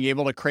bounds and being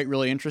able to create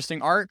really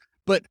interesting art.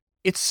 But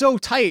it's so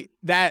tight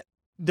that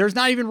there's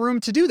not even room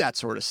to do that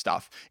sort of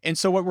stuff. And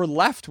so what we're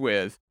left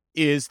with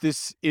is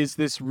this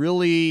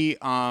really,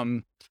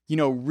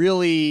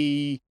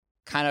 really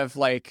kind of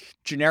like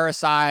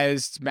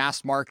genericized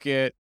mass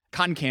market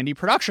cotton candy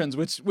productions,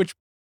 which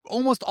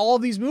almost all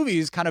of these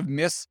movies kind of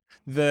miss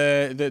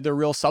the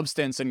real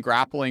substance and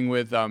grappling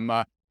with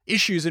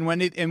issues. And when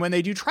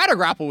they do try to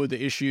grapple with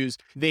the issues,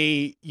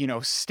 they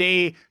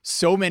stay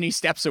so many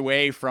steps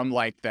away from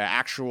like the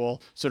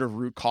actual sort of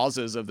root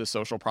causes of the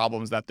social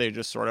problems that they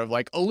just sort of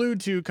like allude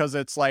to, because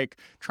it's like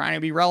trying to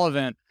be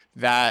relevant,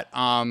 that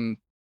I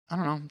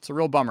don't know, it's a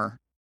real bummer.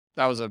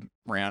 That was a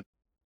rant.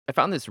 I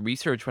found this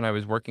research when I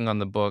was working on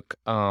the book.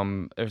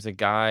 There's a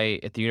guy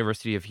at the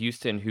University of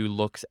Houston who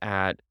looks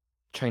at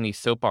Chinese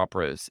soap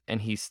operas,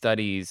 and he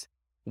studies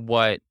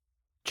what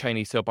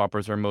Chinese soap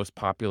operas are most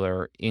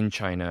popular in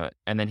China,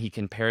 and then he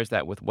compares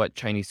that with what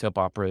Chinese soap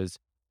operas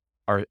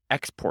are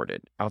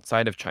exported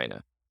outside of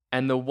China.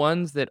 And the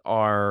ones that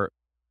are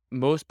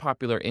most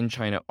popular in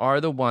China are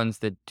the ones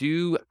that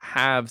do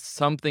have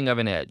something of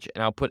an edge.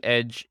 And I'll put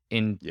edge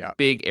in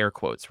big air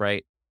quotes,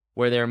 right?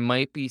 Where there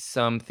might be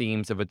some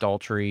themes of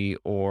adultery,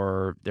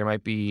 or there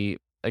might be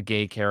a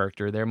gay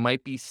character. There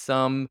might be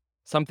something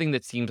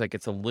that seems like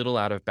it's a little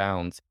out of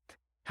bounds.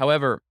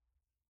 However,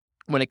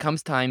 when it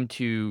comes time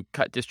to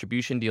cut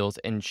distribution deals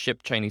and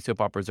ship Chinese soap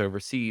operas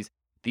overseas,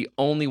 the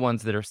only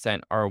ones that are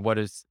sent are what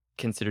is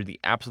considered the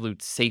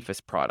absolute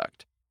safest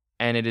product.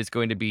 And it is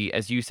going to be,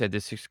 as you said,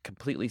 this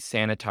completely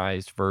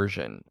sanitized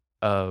version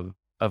of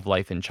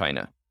life in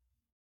China.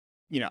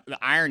 The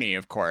irony,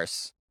 of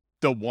course,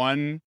 the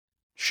one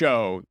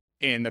show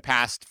in the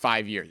past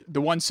 5 years.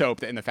 The one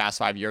soap that in the past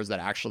 5 years that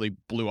actually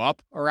blew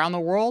up around the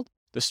world,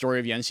 The Story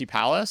of Yanxi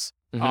Palace,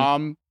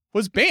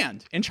 was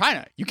banned in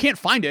China. You can't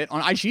find it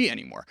on iQIYI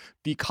anymore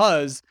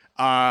because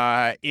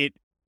it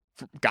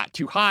got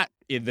too hot.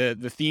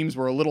 The themes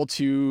were a little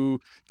too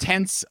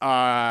tense.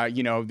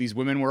 These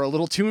women were a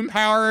little too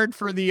empowered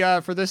for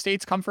the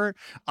state's comfort.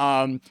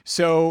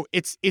 So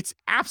it's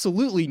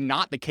absolutely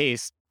not the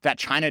case that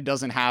China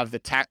doesn't have the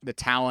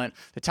talent,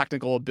 the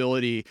technical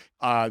ability,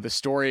 the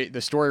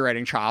story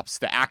writing chops,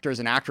 the actors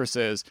and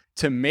actresses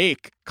to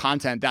make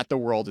content that the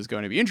world is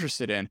going to be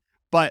interested in.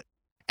 But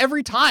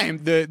every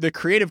time the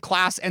creative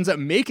class ends up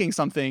making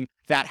something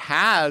that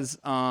has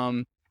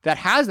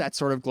that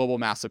sort of global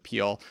mass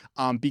appeal,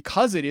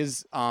 because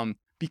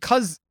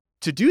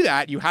to do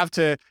that you have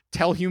to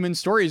tell human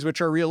stories which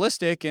are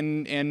realistic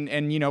and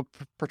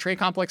portray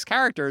complex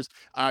characters.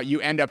 You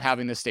end up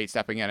having the state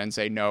stepping in and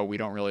say, no, we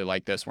don't really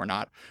like this. We're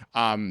not.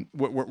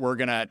 We're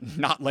gonna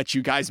not let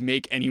you guys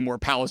make any more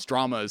palace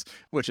dramas,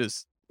 which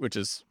is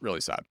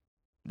really sad.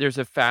 There's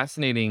a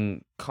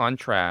fascinating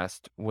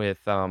contrast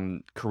with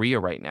Korea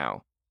right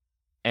now,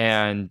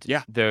 and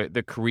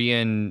the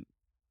Korean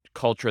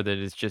culture that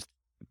is just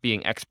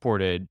being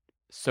exported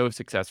so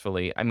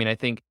successfully. I mean, I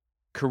think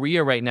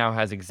Korea right now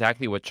has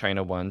exactly what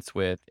China wants.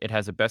 It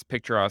has a Best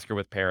Picture Oscar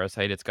with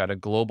Parasite. It's got a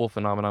global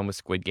phenomenon with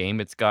Squid Game.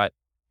 It's got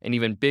an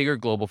even bigger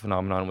global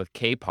phenomenon with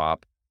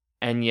K-pop,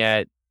 and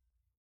yet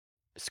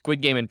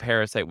Squid Game and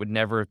Parasite would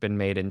never have been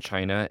made in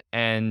China.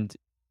 And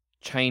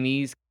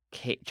China's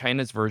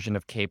version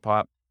of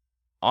K-pop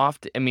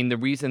often, I mean, the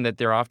reason that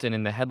they're often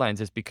in the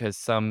headlines is because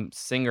some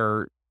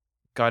singer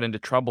got into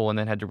trouble and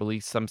then had to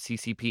release some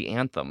CCP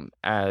anthem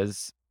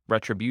as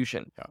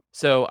retribution. Yeah.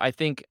 So I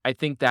think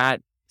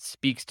that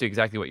speaks to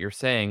exactly what you're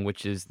saying,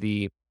 which is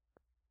the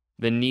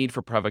need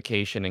for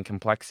provocation and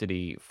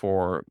complexity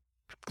for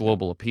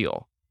global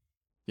appeal.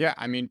 Yeah,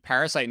 I mean,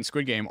 Parasite and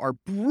Squid Game are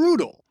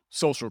brutal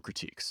social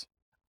critiques.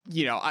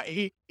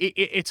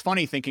 It's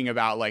funny thinking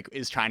about, like,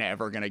 is China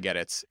ever going to get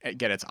its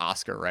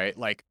Oscar, right?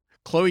 Like,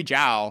 Chloe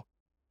Zhao,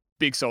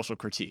 big social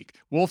critique.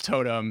 Wolf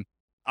Totem,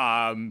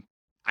 I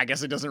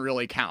guess it doesn't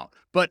really count.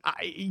 But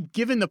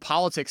given the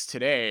politics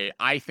today,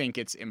 I think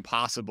it's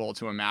impossible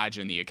to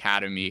imagine the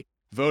Academy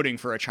voting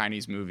for a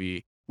Chinese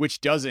movie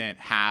which doesn't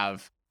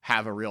have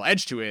a real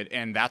edge to it,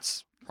 and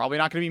that's probably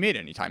not going to be made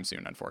anytime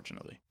soon,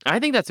 unfortunately. I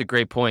think that's a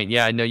great point.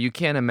 Yeah, no, you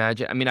can't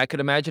imagine. I mean, I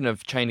could imagine a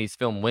Chinese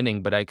film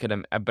winning, but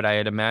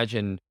I'd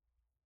imagine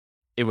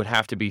it would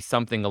have to be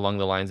something along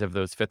the lines of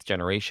those fifth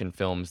generation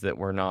films that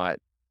were not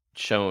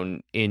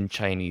shown in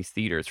Chinese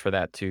theaters for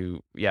that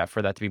to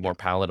be more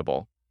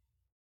palatable.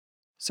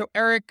 So,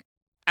 Eric,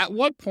 at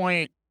what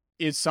point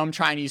is some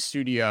Chinese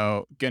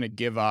studio going to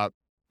give up,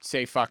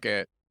 say fuck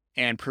it,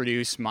 and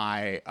produce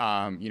my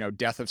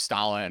Death of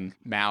Stalin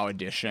Mao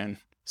edition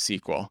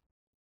sequel?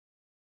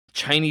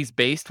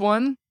 Chinese-based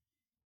one?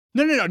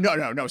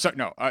 No. Sorry,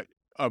 no.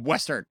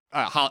 Western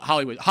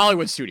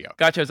Hollywood studio.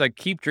 Gotcha. I was like,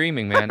 keep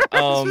dreaming, man.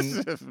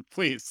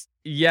 Please.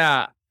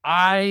 Yeah,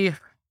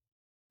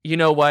 you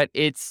know what?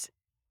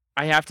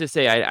 I have to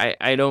say,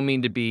 I don't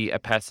mean to be a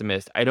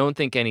pessimist. I don't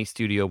think any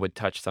studio would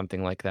touch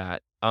something like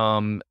that.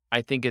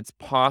 I think it's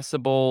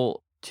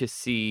possible to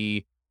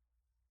see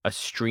a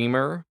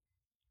streamer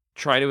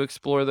try to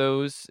explore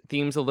those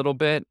themes a little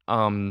bit.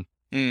 I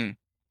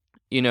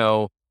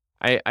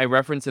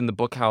reference in the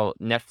book how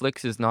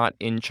Netflix is not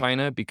in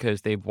China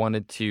because they've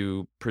wanted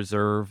to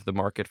preserve the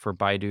market for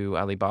Baidu,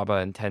 Alibaba,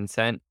 and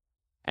Tencent,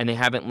 and they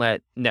haven't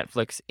let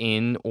Netflix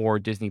in or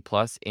Disney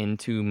Plus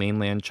into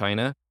mainland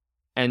China.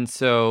 And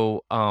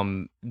so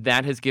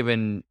that has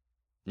given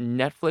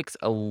Netflix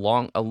a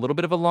little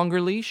bit of a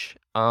longer leash.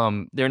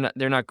 They're not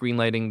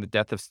greenlighting the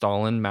Death of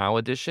Stalin Mao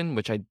edition,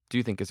 which I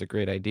do think is a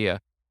great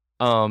idea.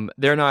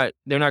 They're not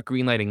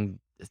greenlighting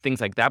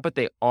things like that, but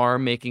they are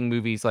making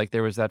movies. Like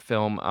there was that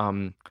film,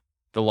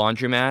 The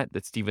Laundromat,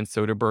 that Steven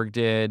Soderbergh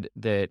did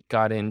that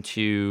got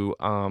into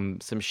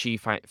some Xi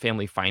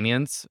family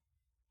finance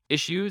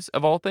issues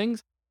of all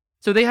things.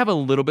 So they have a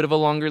little bit of a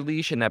longer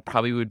leash, and that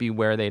probably would be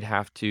where they'd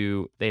have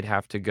to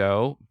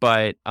go.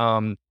 But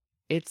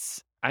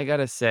I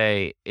gotta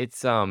say,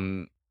 it's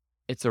a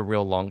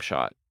real long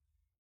shot.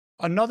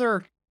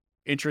 Another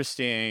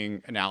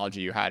interesting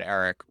analogy you had,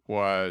 Eric,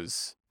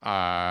 was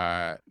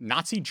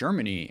Nazi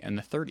Germany in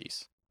the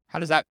 30s. How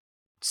does that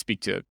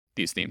speak to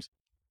these themes?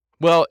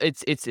 Well,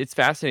 it's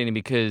fascinating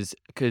because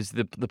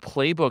the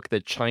playbook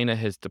that China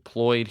has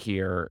deployed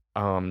here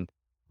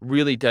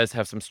really does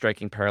have some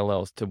striking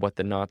parallels to what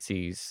the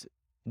Nazis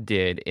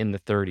did in the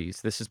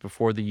 30s. This is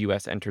before the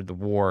U.S. entered the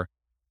war,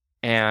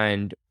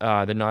 and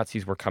the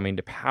Nazis were coming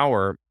to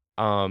power.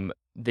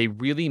 They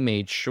really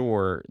made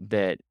sure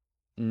that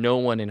no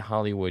one in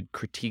Hollywood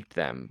critiqued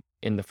them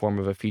in the form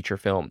of a feature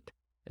film.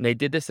 And they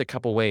did this a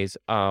couple ways.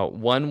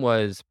 One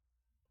was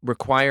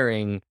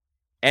requiring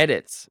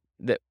edits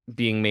that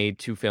being made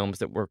to films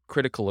that were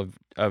critical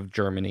of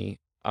Germany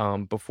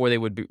before they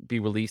would be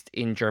released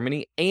in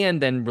Germany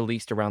and then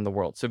released around the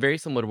world. So very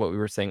similar to what we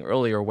were saying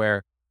earlier,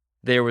 where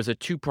there was a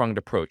two-pronged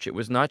approach. It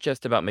was not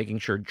just about making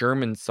sure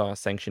Germans saw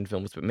sanctioned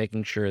films, but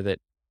making sure that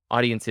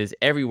audiences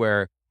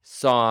everywhere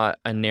saw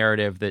a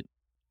narrative that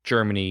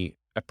Germany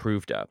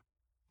approved of.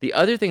 The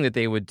other thing that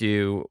they would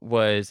do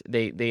was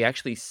they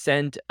actually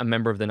sent a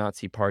member of the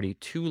Nazi Party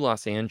to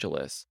Los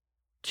Angeles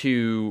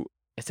to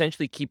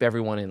essentially keep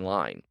everyone in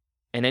line.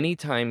 And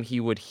anytime he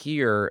would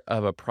hear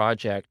of a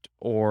project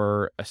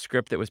or a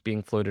script that was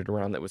being floated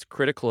around that was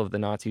critical of the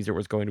Nazis or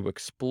was going to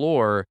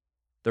explore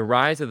the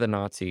rise of the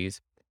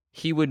Nazis,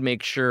 he would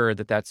make sure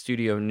that that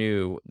studio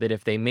knew that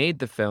if they made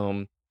the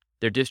film,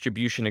 their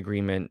distribution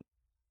agreement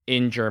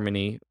in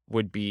Germany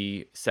would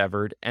be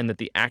severed, and that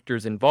the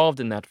actors involved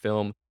in that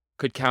film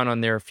could count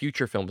on their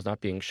future films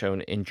not being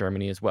shown in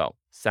Germany as well.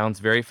 Sounds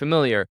very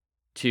familiar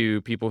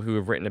to people who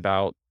have written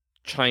about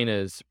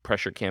China's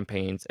pressure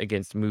campaigns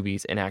against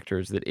movies and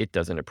actors that it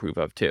doesn't approve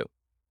of too.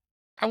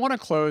 I want to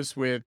close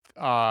with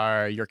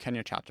your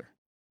Kenya chapter.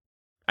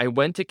 I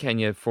went to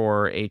Kenya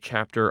for a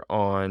chapter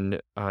on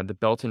the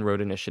Belt and Road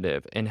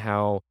Initiative and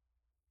how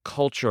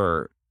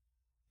culture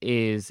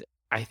is,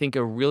 I think,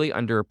 a really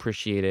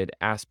underappreciated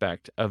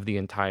aspect of the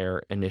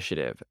entire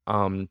initiative.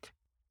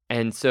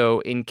 And so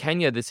in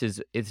Kenya, this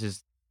is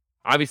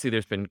obviously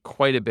there's been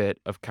quite a bit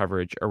of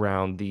coverage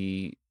around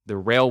the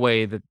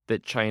railway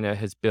that China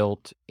has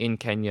built in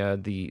Kenya,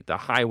 the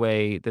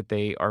highway that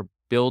they are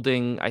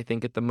building, I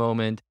think, at the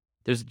moment.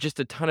 There's just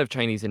a ton of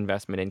Chinese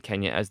investment in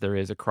Kenya, as there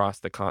is across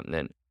the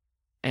continent.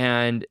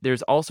 And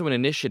there's also an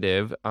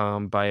initiative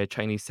by a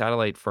Chinese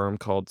satellite firm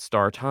called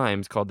Star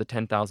Times called the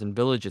 10,000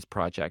 Villages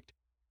Project,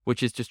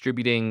 which is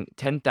distributing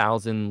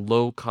 10,000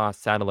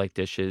 low-cost satellite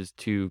dishes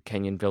to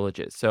Kenyan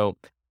villages. So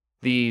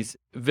these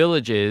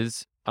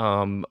villages,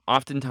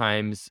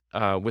 oftentimes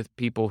with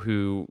people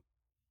who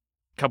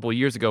a couple of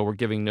years ago were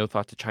giving no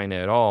thought to China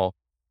at all,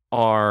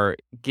 are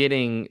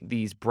getting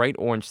these bright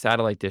orange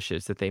satellite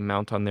dishes that they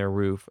mount on their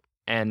roof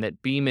and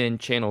that beam in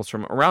channels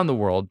from around the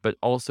world, but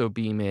also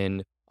beam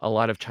in a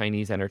lot of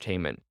Chinese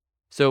entertainment.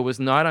 So it was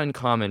not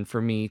uncommon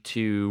for me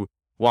to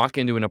walk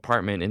into an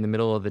apartment in the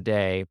middle of the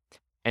day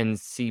and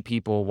see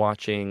people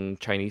watching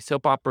Chinese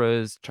soap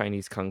operas,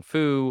 Chinese kung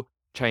fu,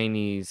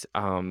 Chinese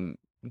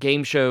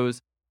game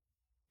shows.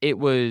 It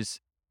was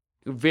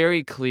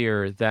very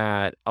clear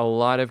that a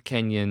lot of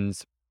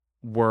Kenyans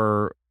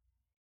were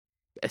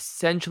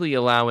essentially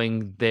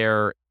allowing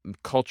their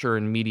culture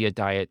and media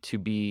diet to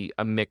be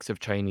a mix of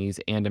Chinese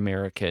and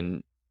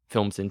American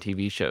films and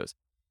TV shows.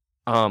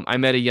 I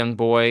met a young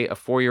boy, a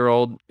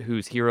 4-year-old,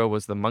 whose hero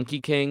was the Monkey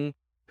King,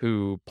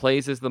 who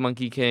plays as the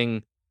Monkey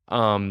King.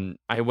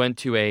 I went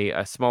to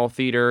a small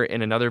theater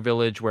in another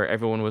village where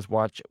everyone was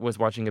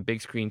watching a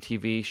big screen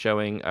TV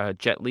showing a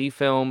Jet Li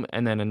film,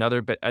 and then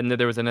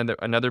there was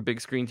another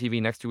big screen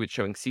TV next to it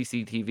showing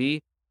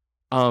CCTV.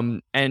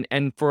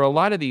 And for a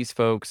lot of these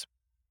folks,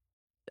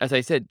 as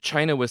I said,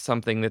 China was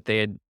something that they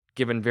had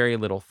given very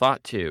little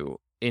thought to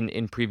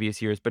in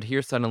previous years, but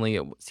here suddenly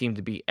it seemed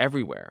to be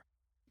everywhere.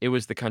 It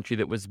was the country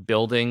that was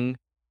building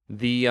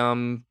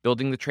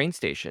the train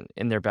station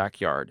in their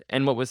backyard.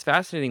 And what was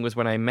fascinating was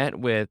when I met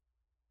with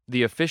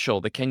the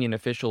Kenyan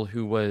official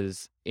who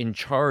was in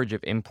charge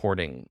of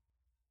importing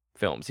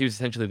films. He was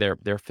essentially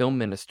their film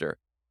minister.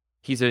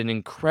 He's an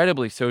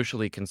incredibly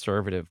socially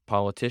conservative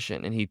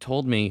politician, and he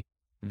told me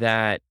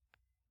that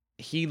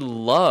he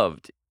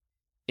loved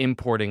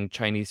importing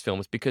Chinese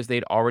films because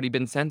they'd already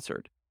been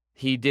censored.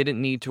 He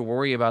didn't need to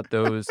worry about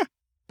those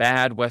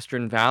bad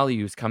Western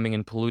values coming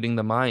and polluting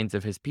the minds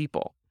of his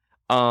people.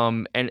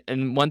 And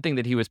one thing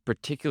that he was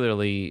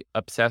particularly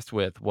obsessed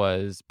with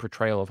was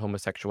portrayal of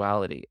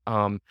homosexuality.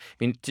 I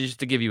mean, just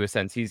to give you a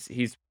sense,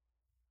 he's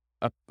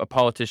a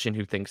politician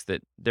who thinks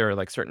that there are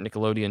like certain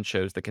Nickelodeon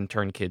shows that can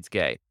turn kids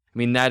gay. I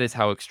mean, that is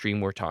how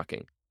extreme we're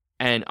talking.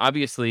 And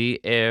obviously,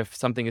 if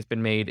something has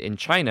been made in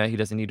China, he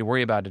doesn't need to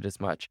worry about it as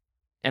much.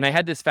 And I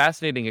had this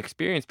fascinating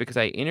experience because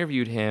I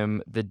interviewed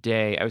him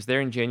I was there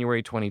in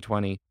January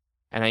 2020,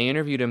 and I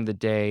interviewed him the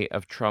day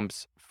of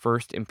Trump's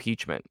first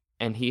impeachment.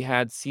 And he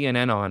had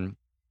CNN on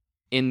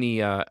in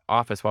the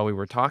office while we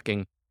were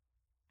talking.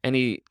 And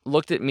he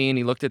looked at me and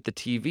he looked at the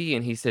TV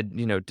and he said,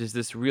 does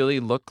this really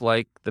look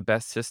like the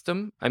best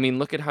system? I mean,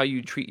 look at how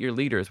you treat your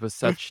leaders with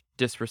such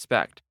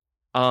disrespect.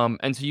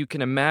 And so you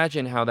can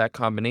imagine how that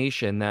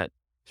combination, that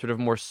sort of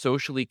more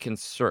socially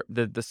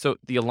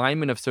the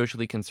alignment of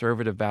socially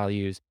conservative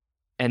values,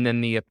 and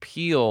then the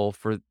appeal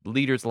for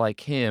leaders like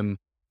him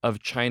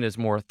of China's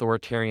more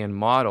authoritarian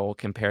model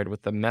compared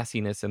with the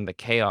messiness and the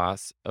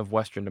chaos of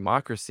Western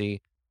democracy,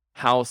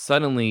 how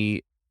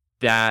suddenly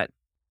that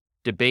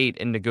debate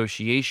and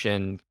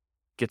negotiation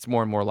gets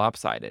more and more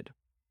lopsided.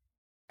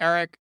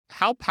 Eric,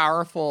 how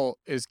powerful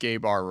is gay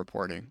bar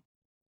reporting?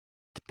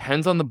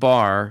 Depends on the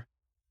bar,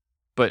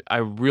 but I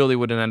really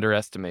wouldn't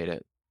underestimate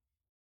it.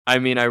 I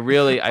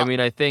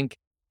think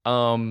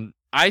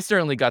I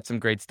certainly got some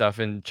great stuff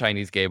in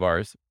Chinese gay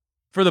bars.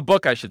 For the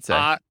book, I should say.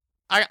 I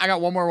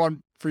got one more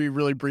one for you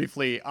really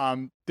briefly.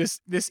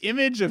 This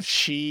image of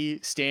Xi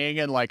staying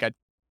in like a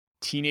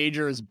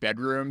teenager's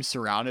bedroom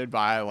surrounded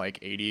by like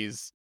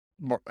 80s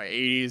more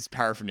 80s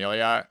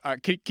paraphernalia.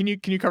 Can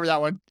you cover that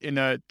one in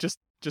just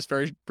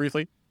very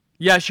briefly?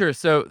 Yeah, sure.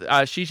 So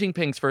Xi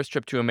Jinping's first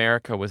trip to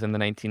America was in the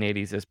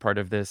 1980s as part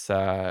of this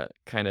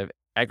kind of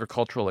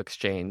agricultural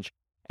exchange.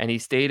 And he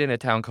stayed in a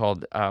town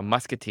called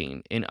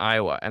Muscatine in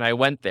Iowa. And I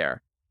went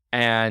there.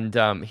 And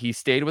he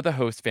stayed with a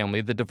host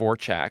family, the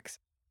Dvorak's,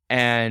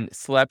 and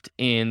slept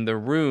in the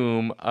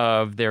room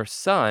of their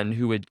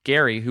son,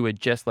 Gary, who had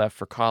just left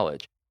for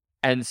college.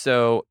 And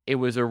so it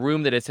was a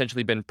room that had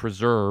essentially been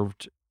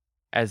preserved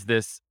as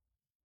this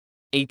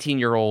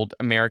 18-year-old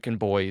American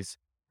boy's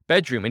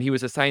bedroom. And he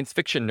was a science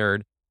fiction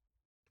nerd.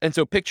 And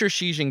so picture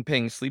Xi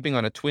Jinping sleeping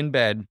on a twin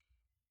bed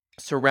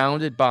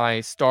surrounded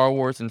by Star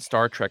Wars and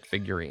Star Trek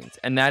figurines.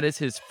 And that is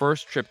his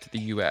first trip to the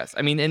US.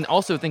 I mean, and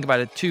also think about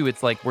it too,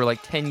 it's like we're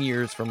like 10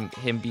 years from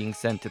him being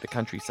sent to the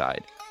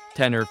countryside.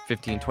 10 or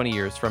 15, 20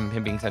 years from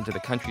him being sent to the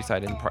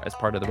countryside as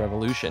part of the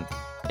revolution.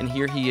 And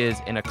here he is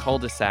in a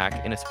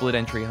cul-de-sac in a split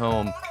entry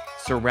home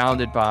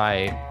surrounded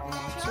by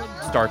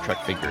Star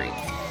Trek figurines.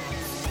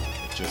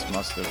 It just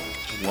must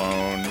have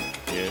blown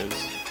his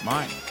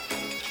mind.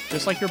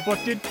 Just like your book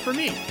did for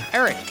me.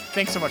 Eric,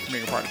 thanks so much for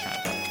being a part of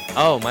Chinatown.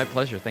 Oh, my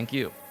pleasure. Thank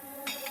you.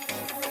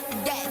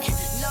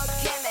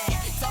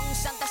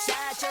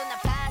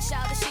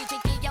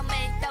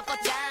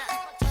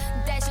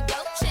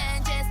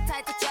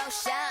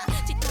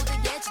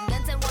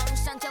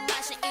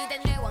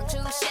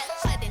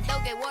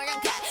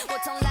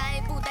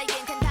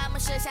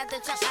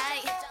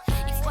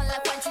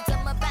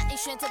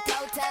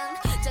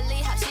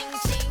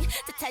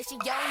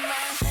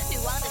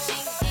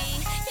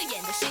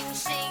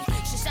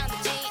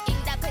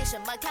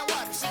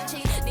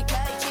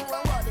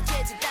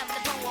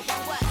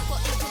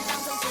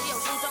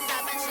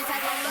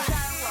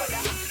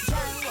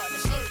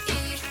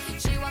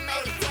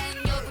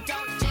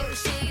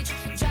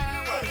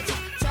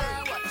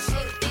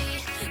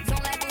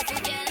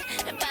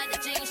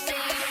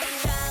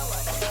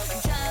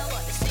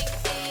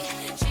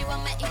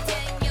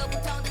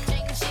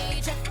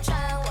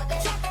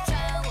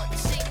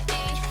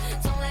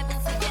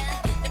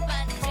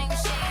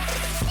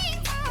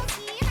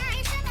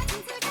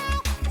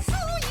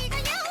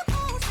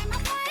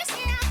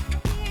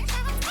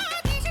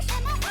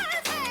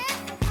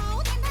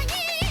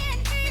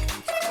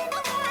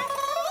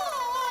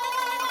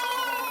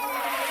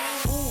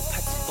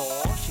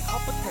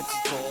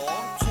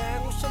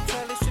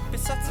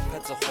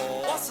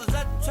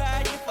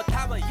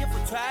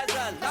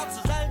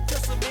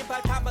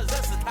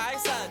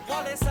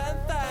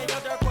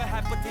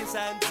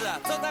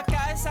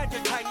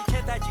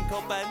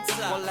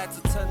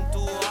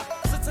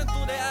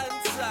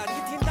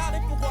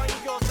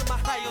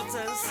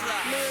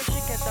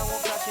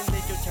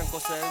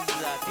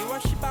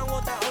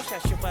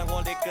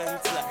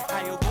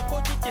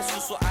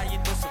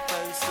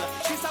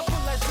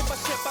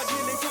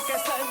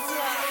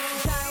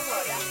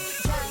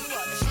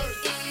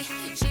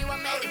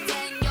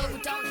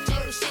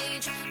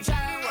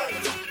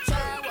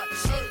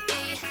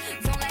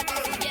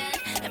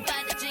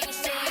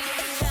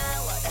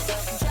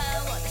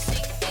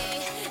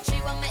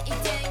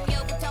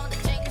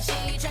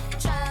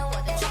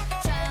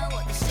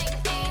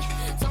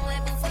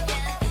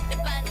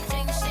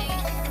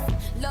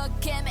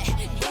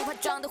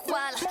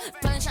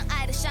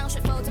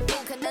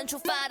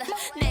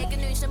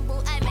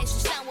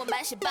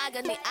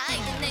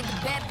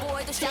 Bad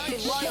boy 都想与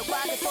我有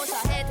瓜葛，多少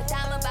hater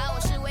他们把我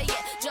视为眼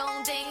中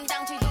钉，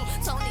当嫉妒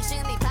从你心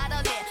里爬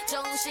到脸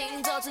中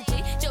心，做自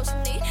己就是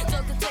你，做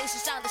个最时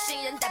尚的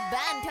新人，打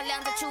扮漂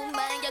亮的出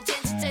门要坚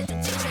持。